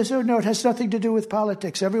 then she says, oh, no, it has nothing to do with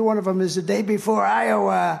politics. Every one of them is the day before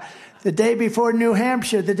Iowa, the day before New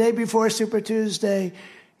Hampshire, the day before Super Tuesday.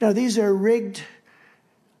 No, these are rigged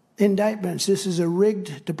indictments. This is a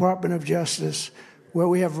rigged Department of Justice where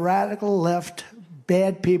we have radical left,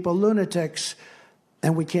 bad people, lunatics,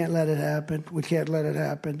 and we can't let it happen. We can't let it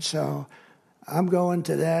happen. So I'm going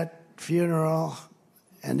to that funeral,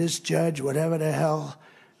 and this judge, whatever the hell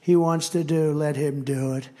he wants to do, let him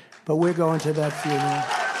do it. But we're going to that funeral.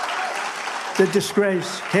 The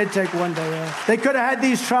disgrace. Can't take one day off. They could have had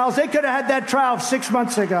these trials. They could have had that trial 6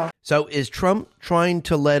 months ago. So is Trump trying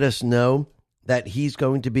to let us know that he's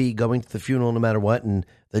going to be going to the funeral no matter what, and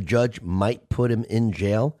the judge might put him in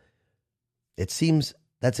jail? It seems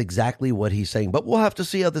that's exactly what he's saying. But we'll have to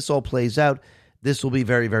see how this all plays out. This will be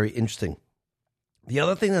very, very interesting. The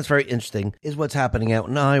other thing that's very interesting is what's happening out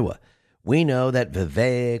in Iowa. We know that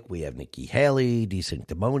Vivek, we have Nikki Haley,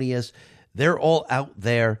 DeSanctimonious, they're all out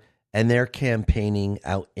there, and they're campaigning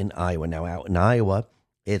out in Iowa. Now, out in Iowa,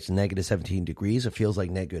 it's negative 17 degrees. It feels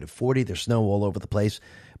like negative 40. There's snow all over the place.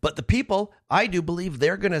 But the people, I do believe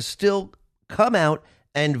they're going to still come out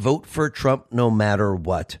and vote for Trump no matter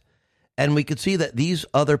what. And we could see that these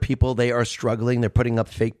other people, they are struggling. They're putting up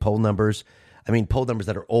fake poll numbers. I mean, poll numbers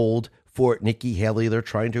that are old for Nikki Haley. They're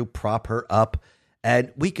trying to prop her up.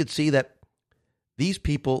 And we could see that these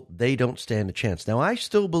people, they don't stand a chance. Now, I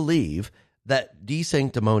still believe that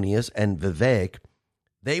DeSanctimonious and Vivek,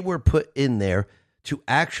 they were put in there to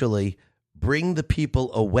actually bring the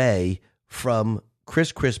people away from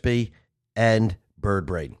Chris Christie and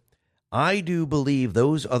Birdbrain. I do believe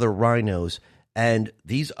those other rhinos and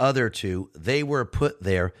these other two, they were put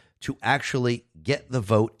there to actually get the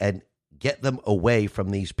vote and get them away from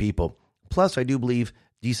these people. Plus, I do believe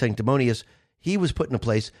DeSanctimonious, he was put in a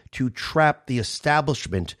place to trap the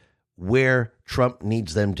establishment where Trump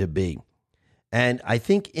needs them to be. And I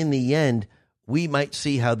think in the end, we might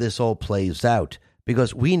see how this all plays out,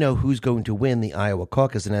 because we know who's going to win the Iowa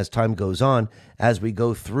caucus. And as time goes on, as we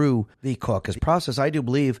go through the caucus process, I do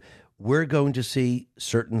believe we're going to see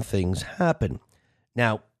certain things happen.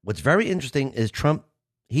 Now, what's very interesting is Trump,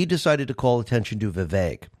 he decided to call attention to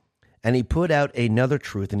Vivek. And he put out another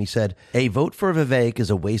truth, and he said, a vote for Vivek is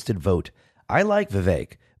a wasted vote. I like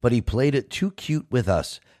Vivek, but he played it too cute with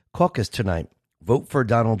us. Caucus tonight. Vote for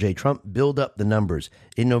Donald J. Trump. Build up the numbers.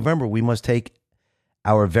 In November, we must take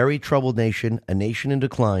our very troubled nation, a nation in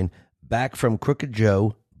decline, back from Crooked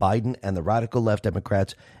Joe, Biden, and the radical left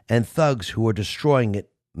Democrats, and thugs who are destroying it,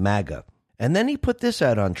 MAGA. And then he put this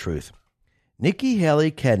out on Truth. Nikki Haley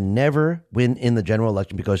can never win in the general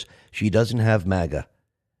election because she doesn't have MAGA,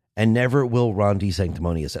 and never will Ron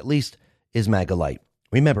DeSanctimonious, at least is MAGA light.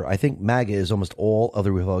 Remember, I think MAGA is almost all of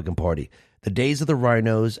the Republican Party. The days of the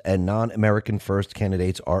rhinos and non-American first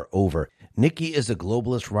candidates are over. Nikki is a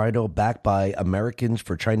globalist rhino backed by Americans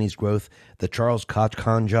for Chinese growth, the Charles Koch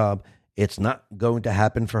con job. It's not going to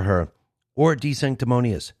happen for her Or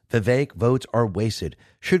DeSanctimonious, Vivek votes are wasted,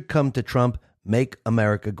 should come to Trump, make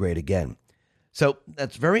America great again. So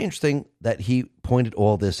that's very interesting that he pointed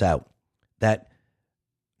all this out, that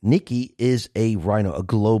Nikki is a rhino, a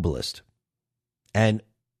globalist, and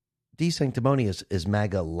DeSanctimonious is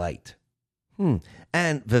MAGA light. And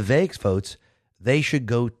Vivek's votes, they should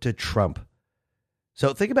go to Trump.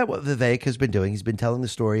 So think about what Vivek has been doing. He's been telling the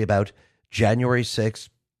story about January 6th,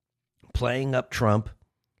 playing up Trump,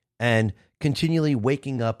 and continually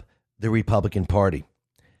waking up the Republican Party.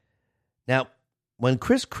 Now, when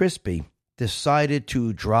Chris Christie decided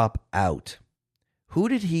to drop out, who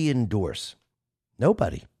did he endorse?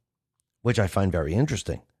 Nobody, which I find very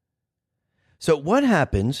interesting. So what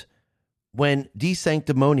happens when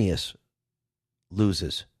DeSanctimonious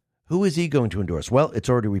loses? Who is he going to endorse? Well, it's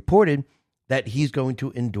already reported that he's going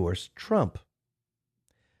to endorse Trump.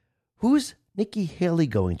 Who's Nikki Haley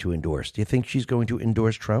going to endorse? Do you think she's going to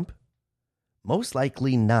endorse Trump? Most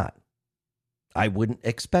likely not. I wouldn't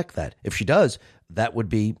expect that. If she does, that would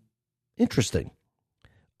be interesting.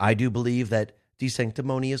 I do believe that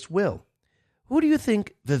DeSanctimonious will. Who do you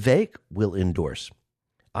think Vivek will endorse?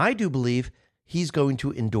 I do believe he's going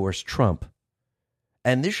to endorse Trump.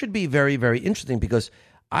 And this should be very, very interesting because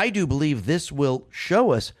I do believe this will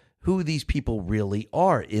show us who these people really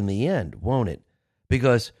are in the end, won't it?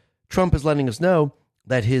 Because Trump is letting us know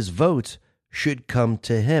that his votes should come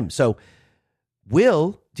to him. So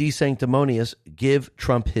will DeSanctimonious give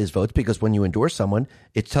Trump his votes? Because when you endorse someone,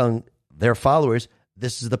 it's telling their followers,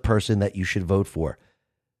 this is the person that you should vote for.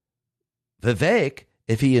 Vivek,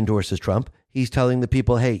 if he endorses Trump, he's telling the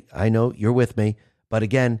people, hey, I know you're with me, but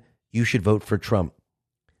again, you should vote for Trump.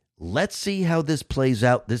 Let's see how this plays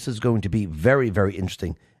out. This is going to be very, very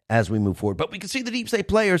interesting as we move forward. But we can see the deep state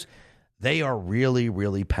players, they are really,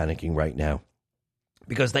 really panicking right now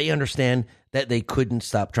because they understand that they couldn't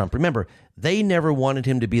stop Trump. Remember, they never wanted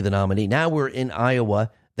him to be the nominee. Now we're in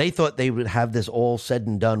Iowa. They thought they would have this all said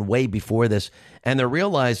and done way before this, and they're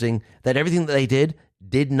realizing that everything that they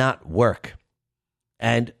did not work.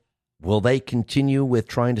 And will they continue with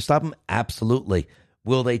trying to stop him? Absolutely.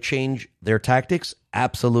 Will they change their tactics?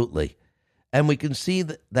 Absolutely. And we can see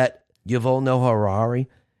that Yuval Noah Harari,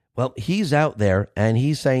 well, he's out there and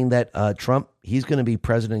he's saying that Trump, he's going to be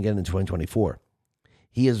president again in 2024.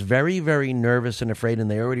 He is very, very nervous and afraid,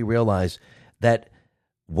 and they already realize that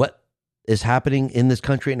what is happening in this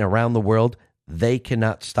country and around the world, they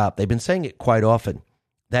cannot stop. They've been saying it quite often,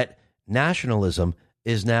 that nationalism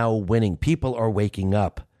is now winning. People are waking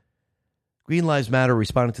up. Green Lives Matter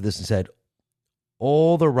responded to this and said,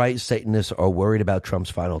 all the right Satanists are worried about Trump's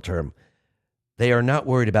final term. They are not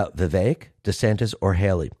worried about Vivek, DeSantis, or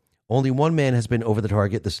Haley. Only one man has been over the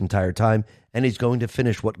target this entire time, and he's going to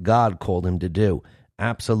finish what God called him to do.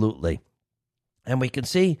 Absolutely. And we can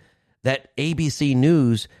see that ABC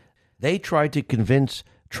News, they tried to convince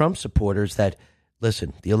Trump supporters that,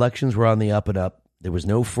 listen, the elections were on the up and up. There was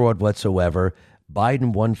no fraud whatsoever.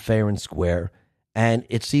 Biden won fair and square. And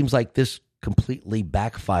it seems like this completely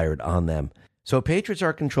backfired on them. So Patriots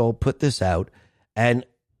Are Control put this out, and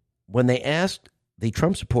when they asked the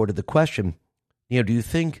Trump supporter the question, do you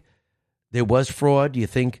think there was fraud? Do you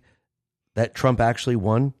think that Trump actually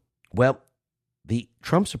won? Well, the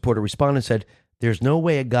Trump supporter responded and said, there's no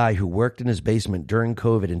way a guy who worked in his basement during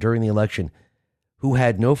COVID and during the election, who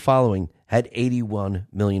had no following, had 81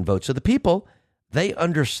 million votes. So the people, they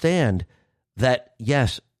understand that,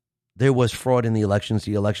 yes, there was fraud in the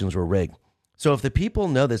elections were rigged. So if the people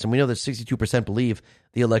know this, and we know that 62% believe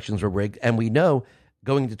the elections were rigged, and we know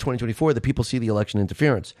going into 2024, the people see the election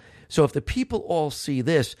interference. So if the people all see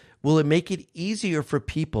this, will it make it easier for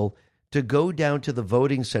people to go down to the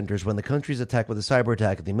voting centers when the country's attacked with a cyber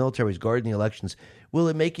attack and the military is guarding the elections? Will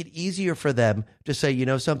it make it easier for them to say, you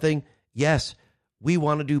know something? Yes, we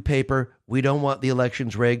want to do paper. We don't want the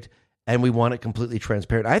elections rigged, and we want it completely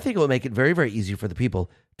transparent. I think it will make it very, very easy for the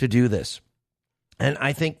people to do this. And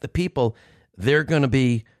I think the people, they're going to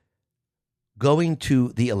be going to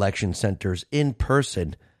the election centers in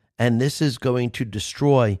person, and this is going to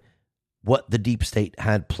destroy what the deep state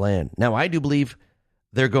had planned. Now, I do believe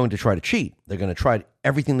they're going to try to cheat. They're going to try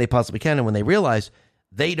everything they possibly can, and when they realize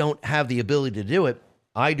they don't have the ability to do it,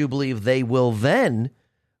 I do believe they will then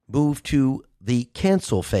move to the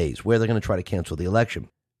cancel phase, where they're going to try to cancel the election.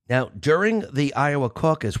 Now, during the Iowa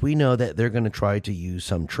caucus, we know that they're going to try to use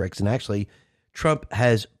some tricks, and actually, Trump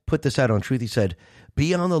has put this out on Truth. He said,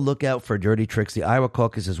 be on the lookout for dirty tricks. The Iowa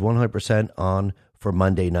caucus is 100% on for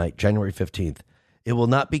Monday night, January 15th. It will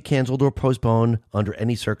not be canceled or postponed under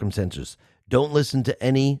any circumstances. Don't listen to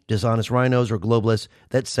any dishonest rhinos or globalists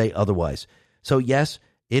that say otherwise. So yes,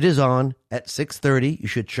 it is on at 6:30. You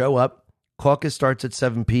should show up. Caucus starts at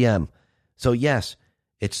 7 p.m. So, yes,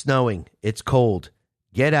 it's snowing. It's cold.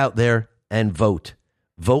 Get out there and vote.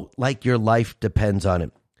 Vote like your life depends on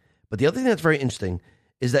it. But the other thing that's very interesting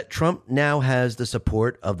is that Trump now has the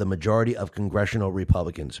support of the majority of congressional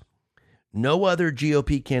Republicans. No other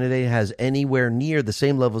GOP candidate has anywhere near the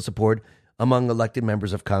same level of support among elected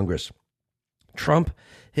members of Congress. Trump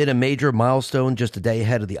hit a major milestone just a day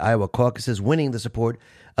ahead of the Iowa caucuses, winning the support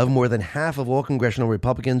of more than half of all congressional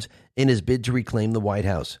Republicans in his bid to reclaim the White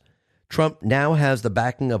House. Trump now has the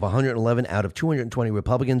backing of 111 out of 220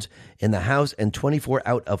 Republicans in the House and 24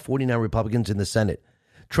 out of 49 Republicans in the Senate.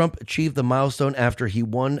 Trump achieved the milestone after he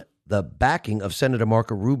won the backing of Senator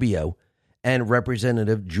Marco Rubio and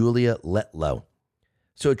Representative Julia Letlow.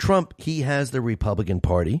 So Trump, he has the Republican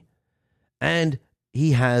Party, and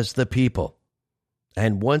he has the people.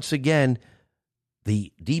 And once again,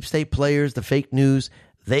 the deep state players, the fake news,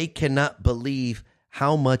 they cannot believe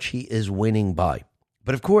how much he is winning by.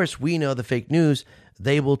 But of course, we know the fake news,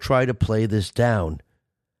 they will try to play this down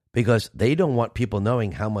because they don't want people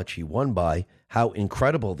knowing how much he won by, how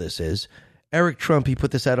incredible this is. Eric Trump, he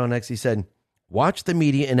put this out on X. He said, watch the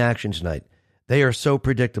media in action tonight. They are so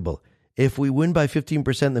predictable. If we win by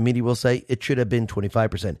 15%, the media will say it should have been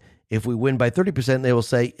 25%. If we win by 30%, they will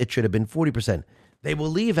say it should have been 40%. They will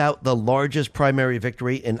leave out the largest primary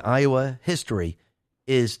victory in Iowa history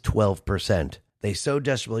is 12%. They so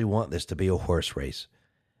desperately want this to be a horse race.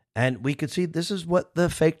 And we could see this is what the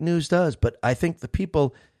fake news does. But I think the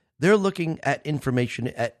people, they're looking at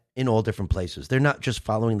information in all different places. They're not just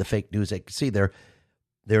following the fake news. They can see their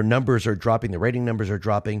numbers are dropping. The rating numbers are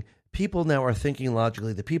dropping. People now are thinking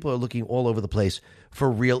logically. The people are looking all over the place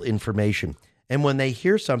for real information. And when they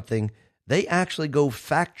hear something, they actually go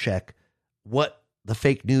fact check what the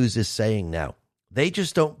fake news is saying now. They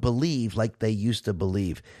just don't believe like they used to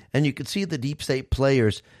believe. And you can see the deep state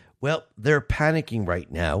players, well, they're panicking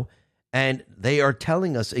right now, and they are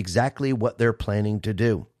telling us exactly what they're planning to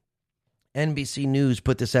do. NBC News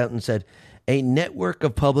put this out and said, a network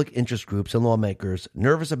of public interest groups and lawmakers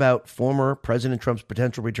nervous about former President Trump's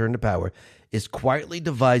potential return to power is quietly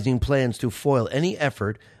devising plans to foil any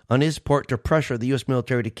effort on his part to pressure the U.S.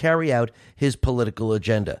 military to carry out his political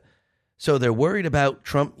agenda. So they're worried about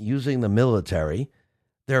Trump using the military.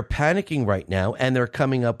 They're panicking right now, and they're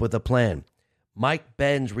coming up with a plan. Mike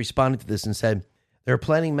Benz responded to this and said, they're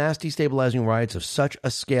planning mass destabilizing riots of such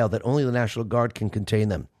a scale that only the National Guard can contain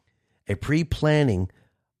them. A pre-planning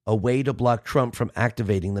a way to block Trump from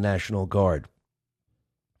activating the National Guard.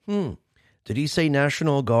 Did he say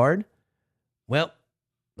National Guard? Well,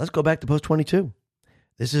 let's go back to Post 22.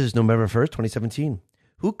 This is November 1st, 2017.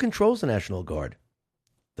 Who controls the National Guard?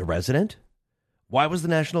 The resident? Why was the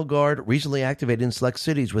National Guard recently activated in select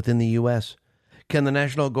cities within the U.S.? Can the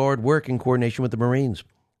National Guard work in coordination with the Marines?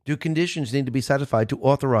 Do conditions need to be satisfied to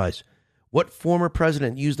authorize? What former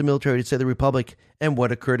president used the military to save the Republic, and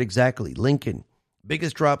what occurred exactly? Lincoln.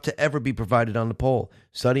 Biggest drop to ever be provided on the poll.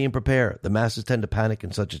 Study and prepare. The masses tend to panic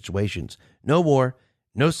in such situations. No war,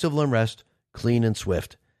 no civil unrest, clean and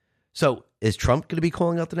swift. So, is Trump going to be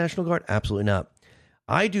calling out the National Guard? Absolutely not.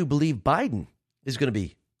 I do believe Biden is going to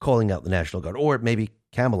be calling out the National Guard, or maybe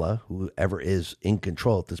Kamala, whoever is in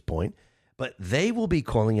control at this point, but they will be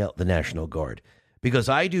calling out the National Guard because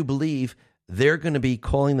I do believe they're going to be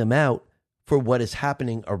calling them out for what is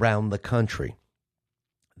happening around the country.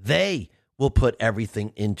 They will put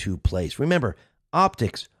everything into place. Remember,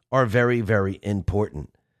 optics are very, very important.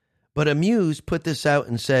 But Amuse put this out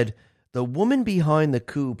and said, the woman behind the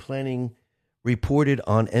coup planning reported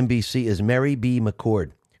on NBC is Mary B.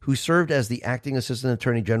 McCord, who served as the acting assistant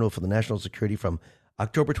attorney general for the national security from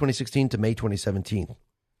October 2016 to May 2017.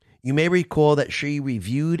 You may recall that she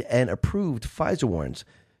reviewed and approved FISA warrants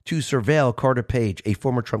to surveil Carter Page, a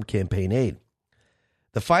former Trump campaign aide.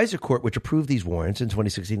 The FISA court, which approved these warrants in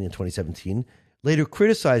 2016 and 2017, later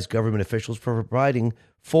criticized government officials for providing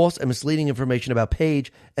false and misleading information about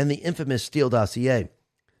Page and the infamous Steele dossier.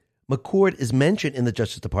 McCord is mentioned in the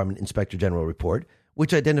Justice Department Inspector General report,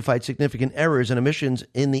 which identified significant errors and omissions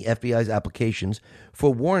in the FBI's applications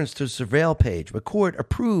for warrants to surveil Page. McCord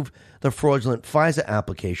approved the fraudulent FISA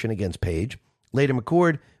application against Page. Later,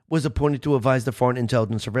 McCord was appointed to advise the Foreign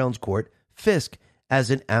Intelligence Surveillance Court, FISC, as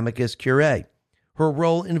an amicus curiae. Her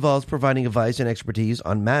role involves providing advice and expertise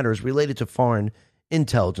on matters related to foreign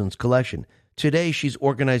intelligence collection. Today, she's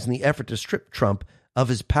organizing the effort to strip Trump of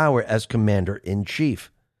his power as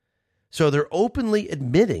commander-in-chief. So they're openly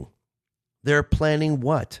admitting they're planning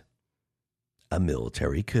what? A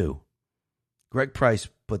military coup. Greg Price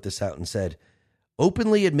put this out and said,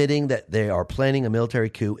 openly admitting that they are planning a military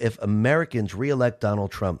coup if Americans re-elect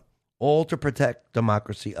Donald Trump, all to protect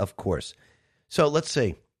democracy, of course. So let's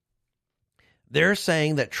see. They're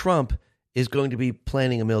saying that Trump is going to be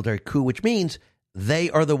planning a military coup, which means they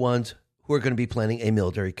are the ones who are going to be planning a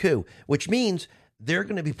military coup, which means they're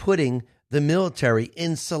going to be putting the military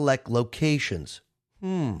in select locations.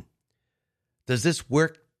 Does this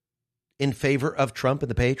work in favor of Trump and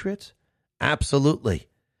the Patriots? Absolutely.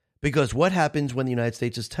 Because what happens when the United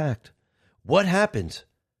States is attacked? What happens?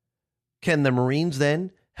 Can the Marines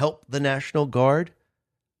then help the National Guard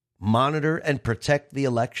monitor and protect the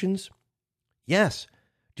elections? Yes.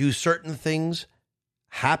 Do certain things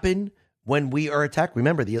happen when we are attacked?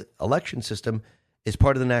 Remember, the election system is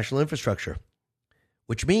part of the national infrastructure,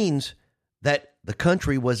 which means that the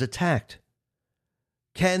country was attacked.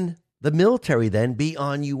 Can the military then be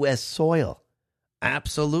on U.S. soil?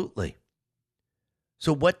 Absolutely.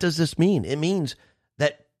 So what does this mean? It means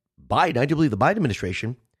that Biden, I do believe the Biden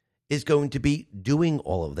administration, is going to be doing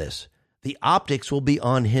all of this. The optics will be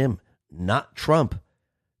on him, not Trump.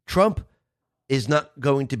 Trump is not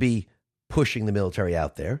going to be pushing the military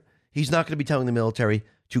out there. He's not going to be telling the military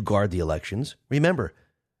to guard the elections. Remember,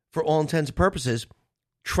 for all intents and purposes,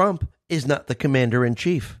 Trump is not the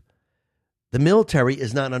commander-in-chief. The military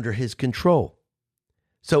is not under his control.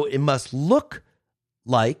 So it must look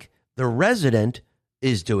like the resident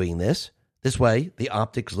is doing this. This way, the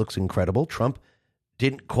optics looks incredible. Trump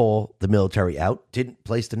didn't call the military out, didn't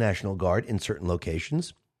place the National Guard in certain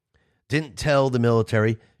locations, didn't tell the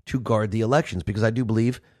military to guard the elections, because I do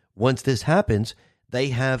believe once this happens, they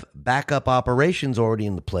have backup operations already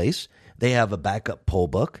in the place. They have a backup poll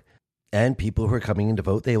book, and people who are coming in to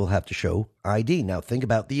vote, they will have to show ID. Now, think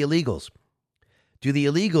about the illegals. Do the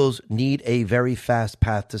illegals need a very fast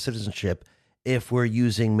path to citizenship if we're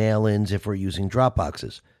using mail-ins, if we're using drop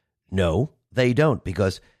boxes? No, they don't,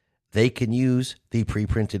 because they can use the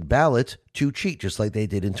pre-printed ballots to cheat, just like they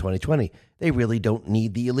did in 2020. They really don't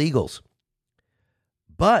need the illegals.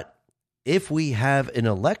 But if we have an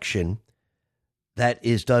election that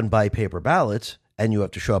is done by paper ballots and you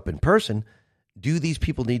have to show up in person, do these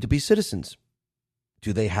people need to be citizens?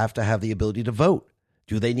 Do they have to have the ability to vote?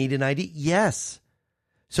 Do they need an ID? Yes.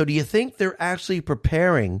 So do you think they're actually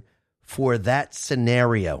preparing for that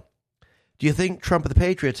scenario? Do you think Trump and the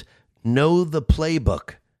Patriots know the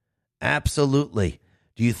playbook? Absolutely.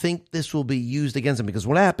 Do you think this will be used against them? Because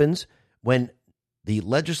what happens when the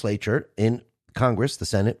legislature in Congress, the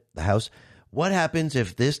Senate, the House, what happens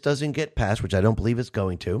if this doesn't get passed, which I don't believe it's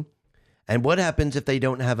going to? And what happens if they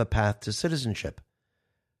don't have a path to citizenship?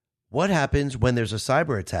 What happens when there's a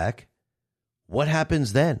cyber attack? What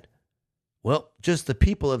happens then? Well, just the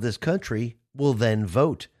people of this country will then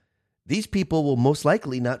vote. These people will most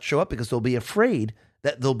likely not show up because they'll be afraid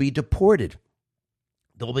that they'll be deported.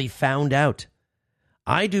 They'll be found out.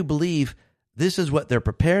 I do believe this is what they're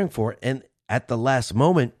preparing for. And at the last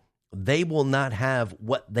moment, they will not have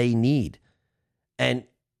what they need. And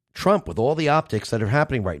Trump, with all the optics that are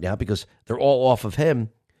happening right now, because they're all off of him,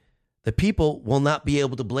 the people will not be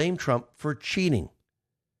able to blame Trump for cheating.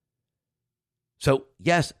 So,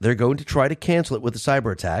 yes, they're going to try to cancel it with a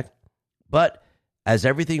cyber attack. But as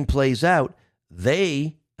everything plays out,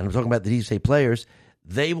 they, and I'm talking about the deep state players,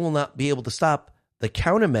 they will not be able to stop the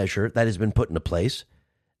countermeasure that has been put into place.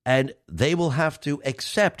 And they will have to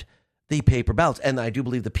accept the paper ballots. And I do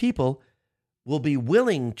believe the people will be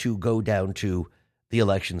willing to go down to the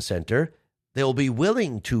election center. They'll be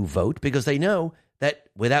willing to vote because they know that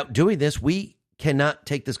without doing this, we cannot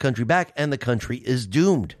take this country back and the country is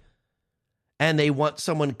doomed. And they want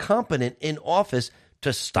someone competent in office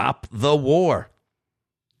to stop the war.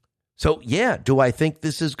 So, yeah, do I think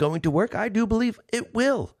this is going to work? I do believe it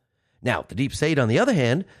will. Now, the deep state, on the other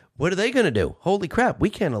hand, what are they going to do? Holy crap, we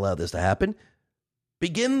can't allow this to happen.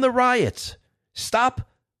 Begin the riots. Stop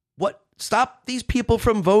these people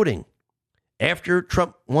from voting. After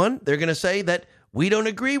Trump won, they're going to say that we don't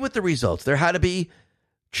agree with the results. There had to be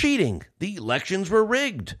cheating. The elections were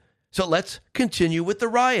rigged. So let's continue with the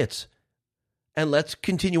riots. And let's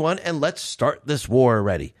continue on and let's start this war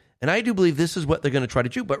already. And I do believe this is what they're going to try to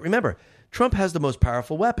do. But remember, Trump has the most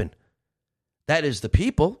powerful weapon. That is the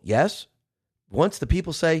people, yes. Once the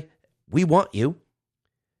people say, we want you,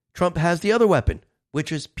 Trump has the other weapon,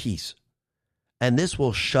 which is peace. And this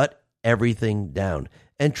will shut everything down.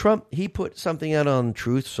 And Trump, he put something out on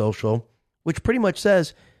Truth Social, which pretty much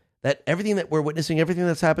says that everything that we're witnessing, everything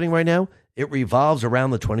that's happening right now, it revolves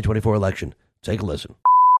around the 2024 election. Take a listen.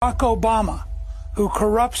 Barack Obama, who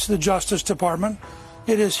corrupts the Justice Department.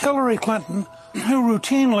 It is Hillary Clinton who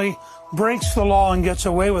routinely breaks the law and gets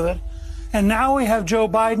away with it. And now we have Joe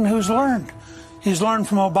Biden who's learned. He's learned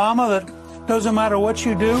from Obama that doesn't matter what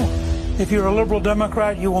you do, if you're a liberal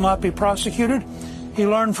Democrat, you will not be prosecuted. He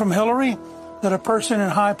learned from Hillary that a person in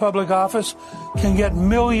high public office can get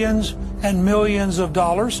millions and millions of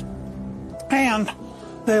dollars. And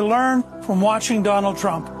they learn from watching Donald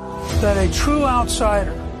Trump that a true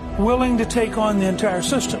outsider willing to take on the entire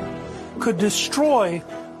system could destroy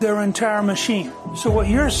their entire machine. So what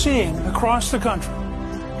you're seeing across the country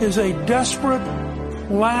is a desperate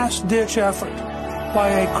last-ditch effort by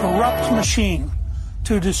a corrupt machine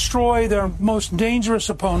to destroy their most dangerous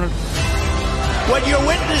opponent. What you're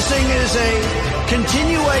witnessing is a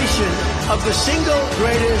continuation of the single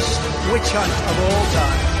greatest witch hunt of all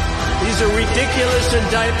time. These are ridiculous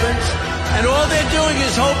indictments, and all they're doing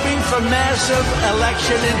is hoping for massive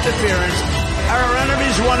election interference. Our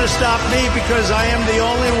enemies want to stop me because I am the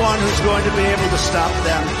only one who's going to be able to stop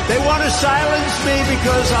them. They want to silence me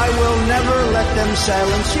because I will never let them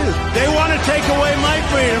silence you. They want to take away my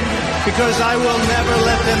freedom because I will never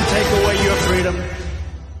let them take away your freedom.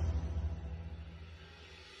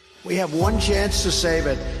 We have one chance to save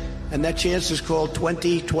it, and that chance is called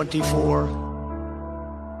 2024.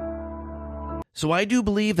 So I do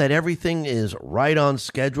believe that everything is right on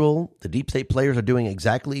schedule. The deep state players are doing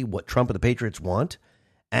exactly what Trump and the Patriots want.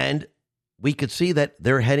 And we could see that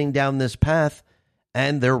they're heading down this path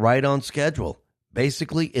and they're right on schedule.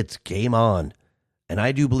 Basically, it's game on. And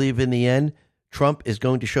I do believe in the end, Trump is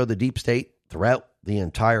going to show the deep state throughout the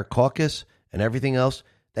entire caucus and everything else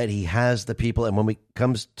that he has the people. And when it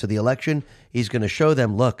comes to the election, he's going to show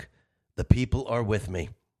them, look, the people are with me.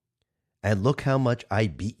 And look how much I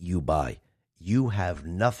beat you by. You have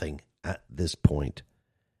nothing at this point.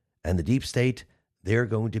 And the deep state, they're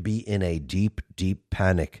going to be in a deep, deep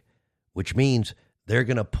panic, which means they're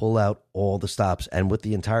going to pull out all the stops. And with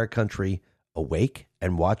the entire country awake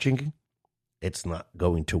and watching, it's not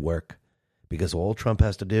going to work because all Trump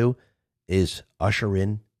has to do is usher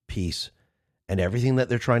in peace. And everything that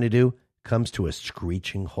they're trying to do comes to a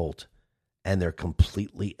screeching halt. And they're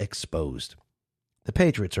completely exposed. The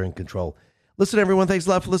Patriots are in control. Listen, everyone, thanks a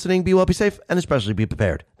lot for listening. Be well, be safe, and especially be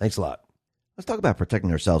prepared. Thanks a lot. Let's talk about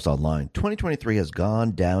protecting ourselves online. 2023 has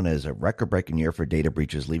gone down as a record-breaking year for data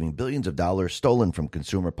breaches, leaving billions of dollars stolen from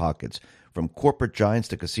consumer pockets. From corporate giants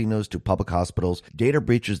to casinos to public hospitals, data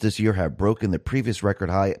breaches this year have broken the previous record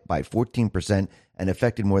high by 14% and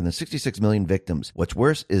affected more than 66 million victims. What's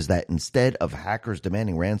worse is that instead of hackers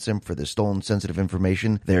demanding ransom for the stolen sensitive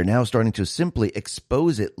information, they are now starting to simply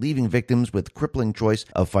expose it, leaving victims with crippling choice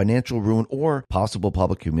of financial ruin or possible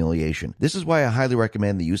public humiliation. This is why I highly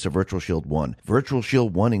recommend the use of Virtual Shield 1. Virtual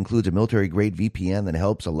Shield 1 includes a military-grade VPN that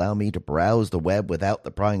helps allow me to browse the web without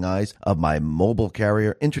the prying eyes of my mobile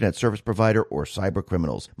carrier, internet service provider, or cyber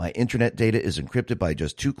criminals. My internet data is encrypted by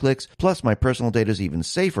just 2 clicks, plus my personal data is even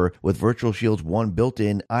safer with Virtual Shield's one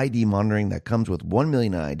built-in ID monitoring that comes with 1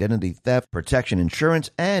 million identity theft protection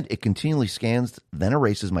insurance, and it continually scans, then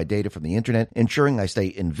erases my data from the internet, ensuring I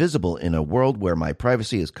stay invisible in a world where my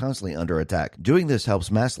privacy is constantly under attack. Doing this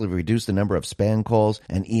helps massively reduce the number of spam calls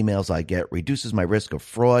and emails I get, reduces my risk of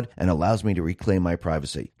fraud, and allows me to reclaim my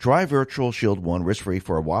privacy. Try Virtual Shield 1 risk-free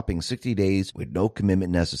for a whopping 60 days with no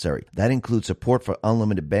commitment necessary. That includes support for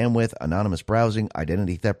unlimited bandwidth, anonymous browsing,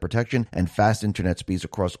 identity theft protection, and fast internet speeds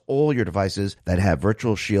across all your devices that have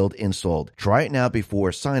Virtual Shield installed. Try it now before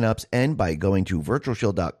signups and by going to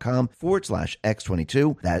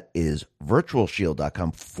virtualshield.com/X22. That is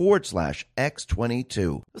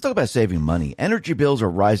virtualshield.com/X22. Let's talk about saving money. Energy bills are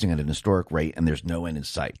rising at an historic rate and there's no end in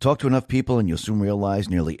sight. Talk to enough people and you'll soon realize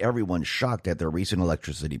nearly everyone's shocked at their recent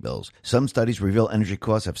electricity bills. Some studies reveal energy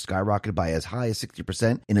costs have skyrocketed by as high as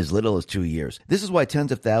 60% in as little as 2 years. This is why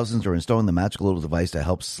tens of thousands are installing the magical little device to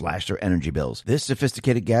help slash their energy bills. This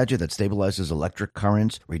sophisticated gadget that stabilizes electric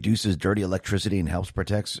currents, reduces dirty electricity, and helps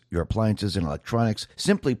protect your appliances and electronics.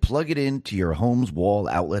 Simply plug it into your home's wall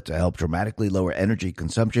outlet to help dramatically lower energy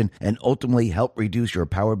consumption and ultimately help reduce your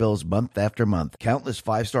power bills month after month. Countless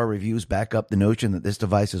 5-star reviews back up the notion that this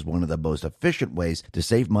device is one of the most efficient ways to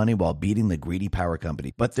save money while beating the greedy power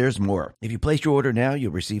company. But there's more. If you place your order now,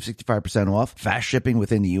 you'll receive 65% off, fast shipping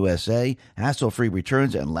within the USA, hassle-free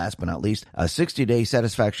returns, and last but not least, a 60-day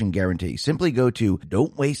satisfaction guarantee. Simply go to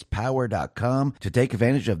don'twastepower.com to take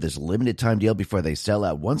advantage of this limited time deal before they sell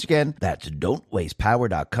out. Once again, that's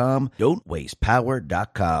don'twastepower.com,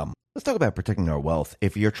 don'twastepower.com. Let's talk about protecting our wealth.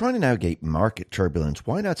 If you're trying to navigate market turbulence,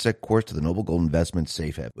 why not set course to the Noble Gold Investments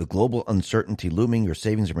Safe Haven? With global uncertainty looming, your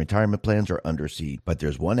savings and retirement plans are under siege. But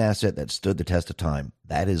there's one asset that stood the test of time.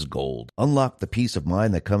 That is gold. Unlock the peace of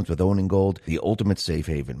mind that comes with owning gold, the ultimate safe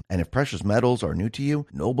haven. And if precious metals are new to you,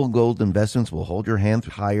 Noble Gold Investments will hold your hand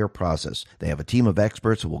through the entire process. They have a team of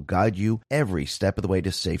experts who will guide you every step of the way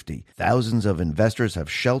to safety. Thousands of investors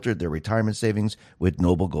have sheltered their retirement savings with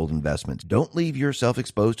Noble Gold Investments. Don't leave yourself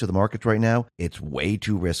exposed to the market markets right now, it's way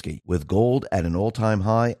too risky. With gold at an all-time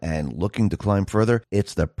high and looking to climb further,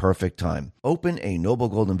 it's the perfect time. Open a Noble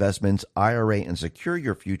Gold Investments IRA and secure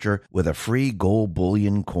your future with a free gold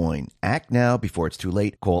bullion coin. Act now before it's too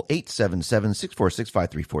late. Call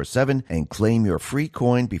 877-646-5347 and claim your free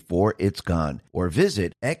coin before it's gone. Or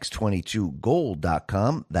visit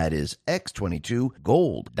x22gold.com. That is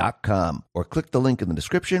x22gold.com. Or click the link in the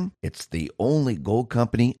description. It's the only gold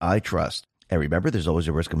company I trust. And remember, there's always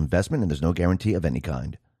a risk of investment and there's no guarantee of any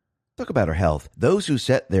kind. Talk about our health. Those who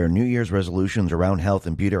set their New Year's resolutions around health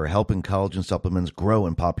and beauty are helping collagen supplements grow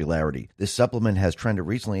in popularity. This supplement has trended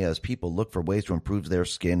recently as people look for ways to improve their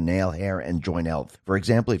skin, nail, hair, and joint health. For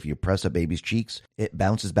example, if you press a baby's cheeks, it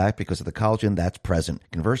bounces back because of the collagen that's present.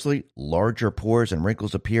 Conversely, larger pores and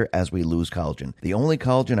wrinkles appear as we lose collagen. The only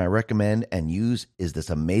collagen I recommend and use is this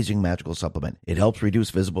amazing magical supplement. It helps reduce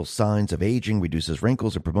visible signs of aging, reduces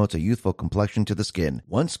wrinkles, and promotes a youthful complexion to the skin.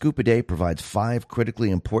 1 scoop a day provides 5 critically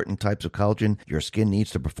important types of collagen your skin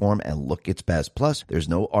needs to perform and look its best. Plus, there's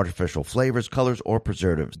no artificial flavors, colors, or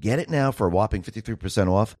preservatives. Get it now for a whopping 53%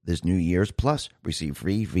 off this New Year's. Plus, receive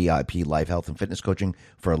free VIP life, health, and fitness coaching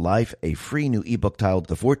for life, a free new ebook titled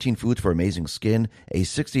The 14 Foods for Amazing Skin, a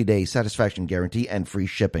 60-day satisfaction guarantee, and free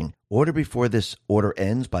shipping. Order before this order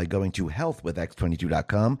ends by going to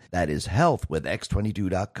healthwithx22.com. That is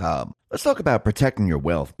healthwithx22.com. Let's talk about protecting your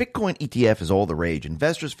wealth. Bitcoin ETF is all the rage.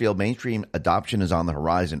 Investors feel mainstream adoption is on the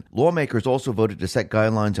horizon. Lawmakers also voted to set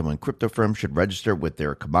guidelines on when crypto firms should register with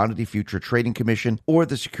their Commodity Future Trading Commission or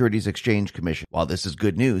the Securities Exchange Commission. While this is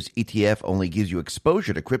good news, ETF only gives you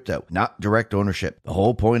exposure to crypto, not direct ownership. The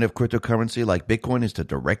whole point of cryptocurrency like Bitcoin is to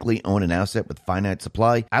directly own an asset with finite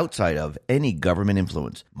supply outside of any government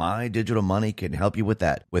influence. My Digital Money can help you with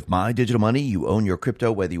that. With My Digital Money, you own your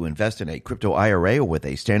crypto whether you invest in a crypto IRA or with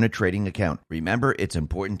a standard trading account. Remember, it's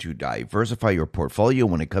important to diversify your portfolio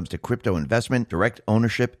when it comes to crypto investment. Direct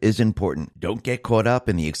ownership is important. Don't get caught up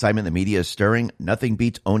in the excitement the media is stirring. Nothing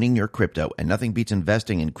beats owning your crypto, and nothing beats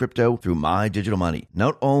investing in crypto through My Digital Money.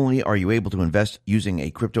 Not only are you able to invest using a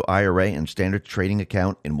crypto IRA and standard trading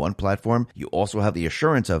account in one platform, you also have the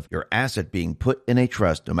assurance of your asset being put in a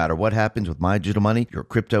trust. No matter what happens with My Digital Money, your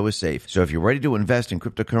crypto is safe. So if you're ready to invest in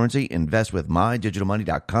cryptocurrency, invest with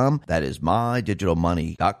MyDigitalMoney.com. That is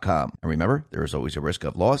MyDigitalMoney.com. And remember, there is always a risk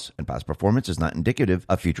of loss, and past performance is not indicative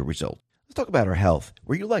of future results. Let's talk about our health.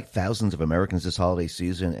 Were you like thousands of Americans this holiday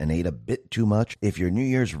season and ate a bit too much? If your New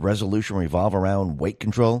Year's resolution revolve around weight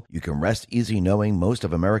control, you can rest easy knowing most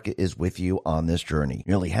of America is with you on this journey.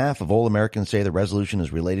 Nearly half of all Americans say the resolution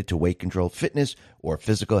is related to weight control, fitness, or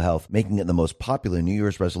physical health, making it the most popular New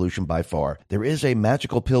Year's resolution by far. There is a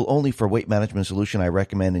magical pill only for weight management solution I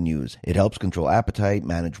recommend and use. It helps control appetite,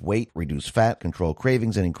 manage weight, reduce fat, control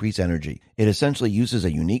cravings, and increase energy. It essentially uses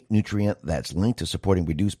a unique nutrient that's linked to supporting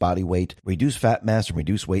reduced body weight, reduce fat mass, and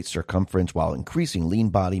reduce waist circumference while increasing lean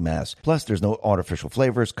body mass. Plus, there's no artificial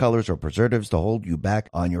flavors, colors, or preservatives to hold you back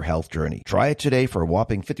on your health journey. Try it today for a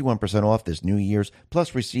whopping 51% off this New Year's,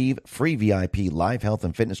 plus receive free VIP live health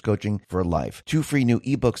and fitness coaching for life. 2 free new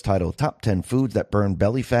ebooks titled Top 10 Foods That Burn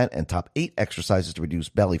Belly Fat and Top 8 Exercises to Reduce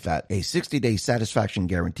Belly Fat, a 60-day satisfaction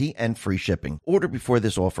guarantee, and free shipping. Order before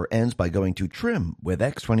this offer ends by going to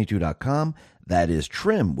trimwithx22.com. That is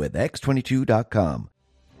trimwithx22.com.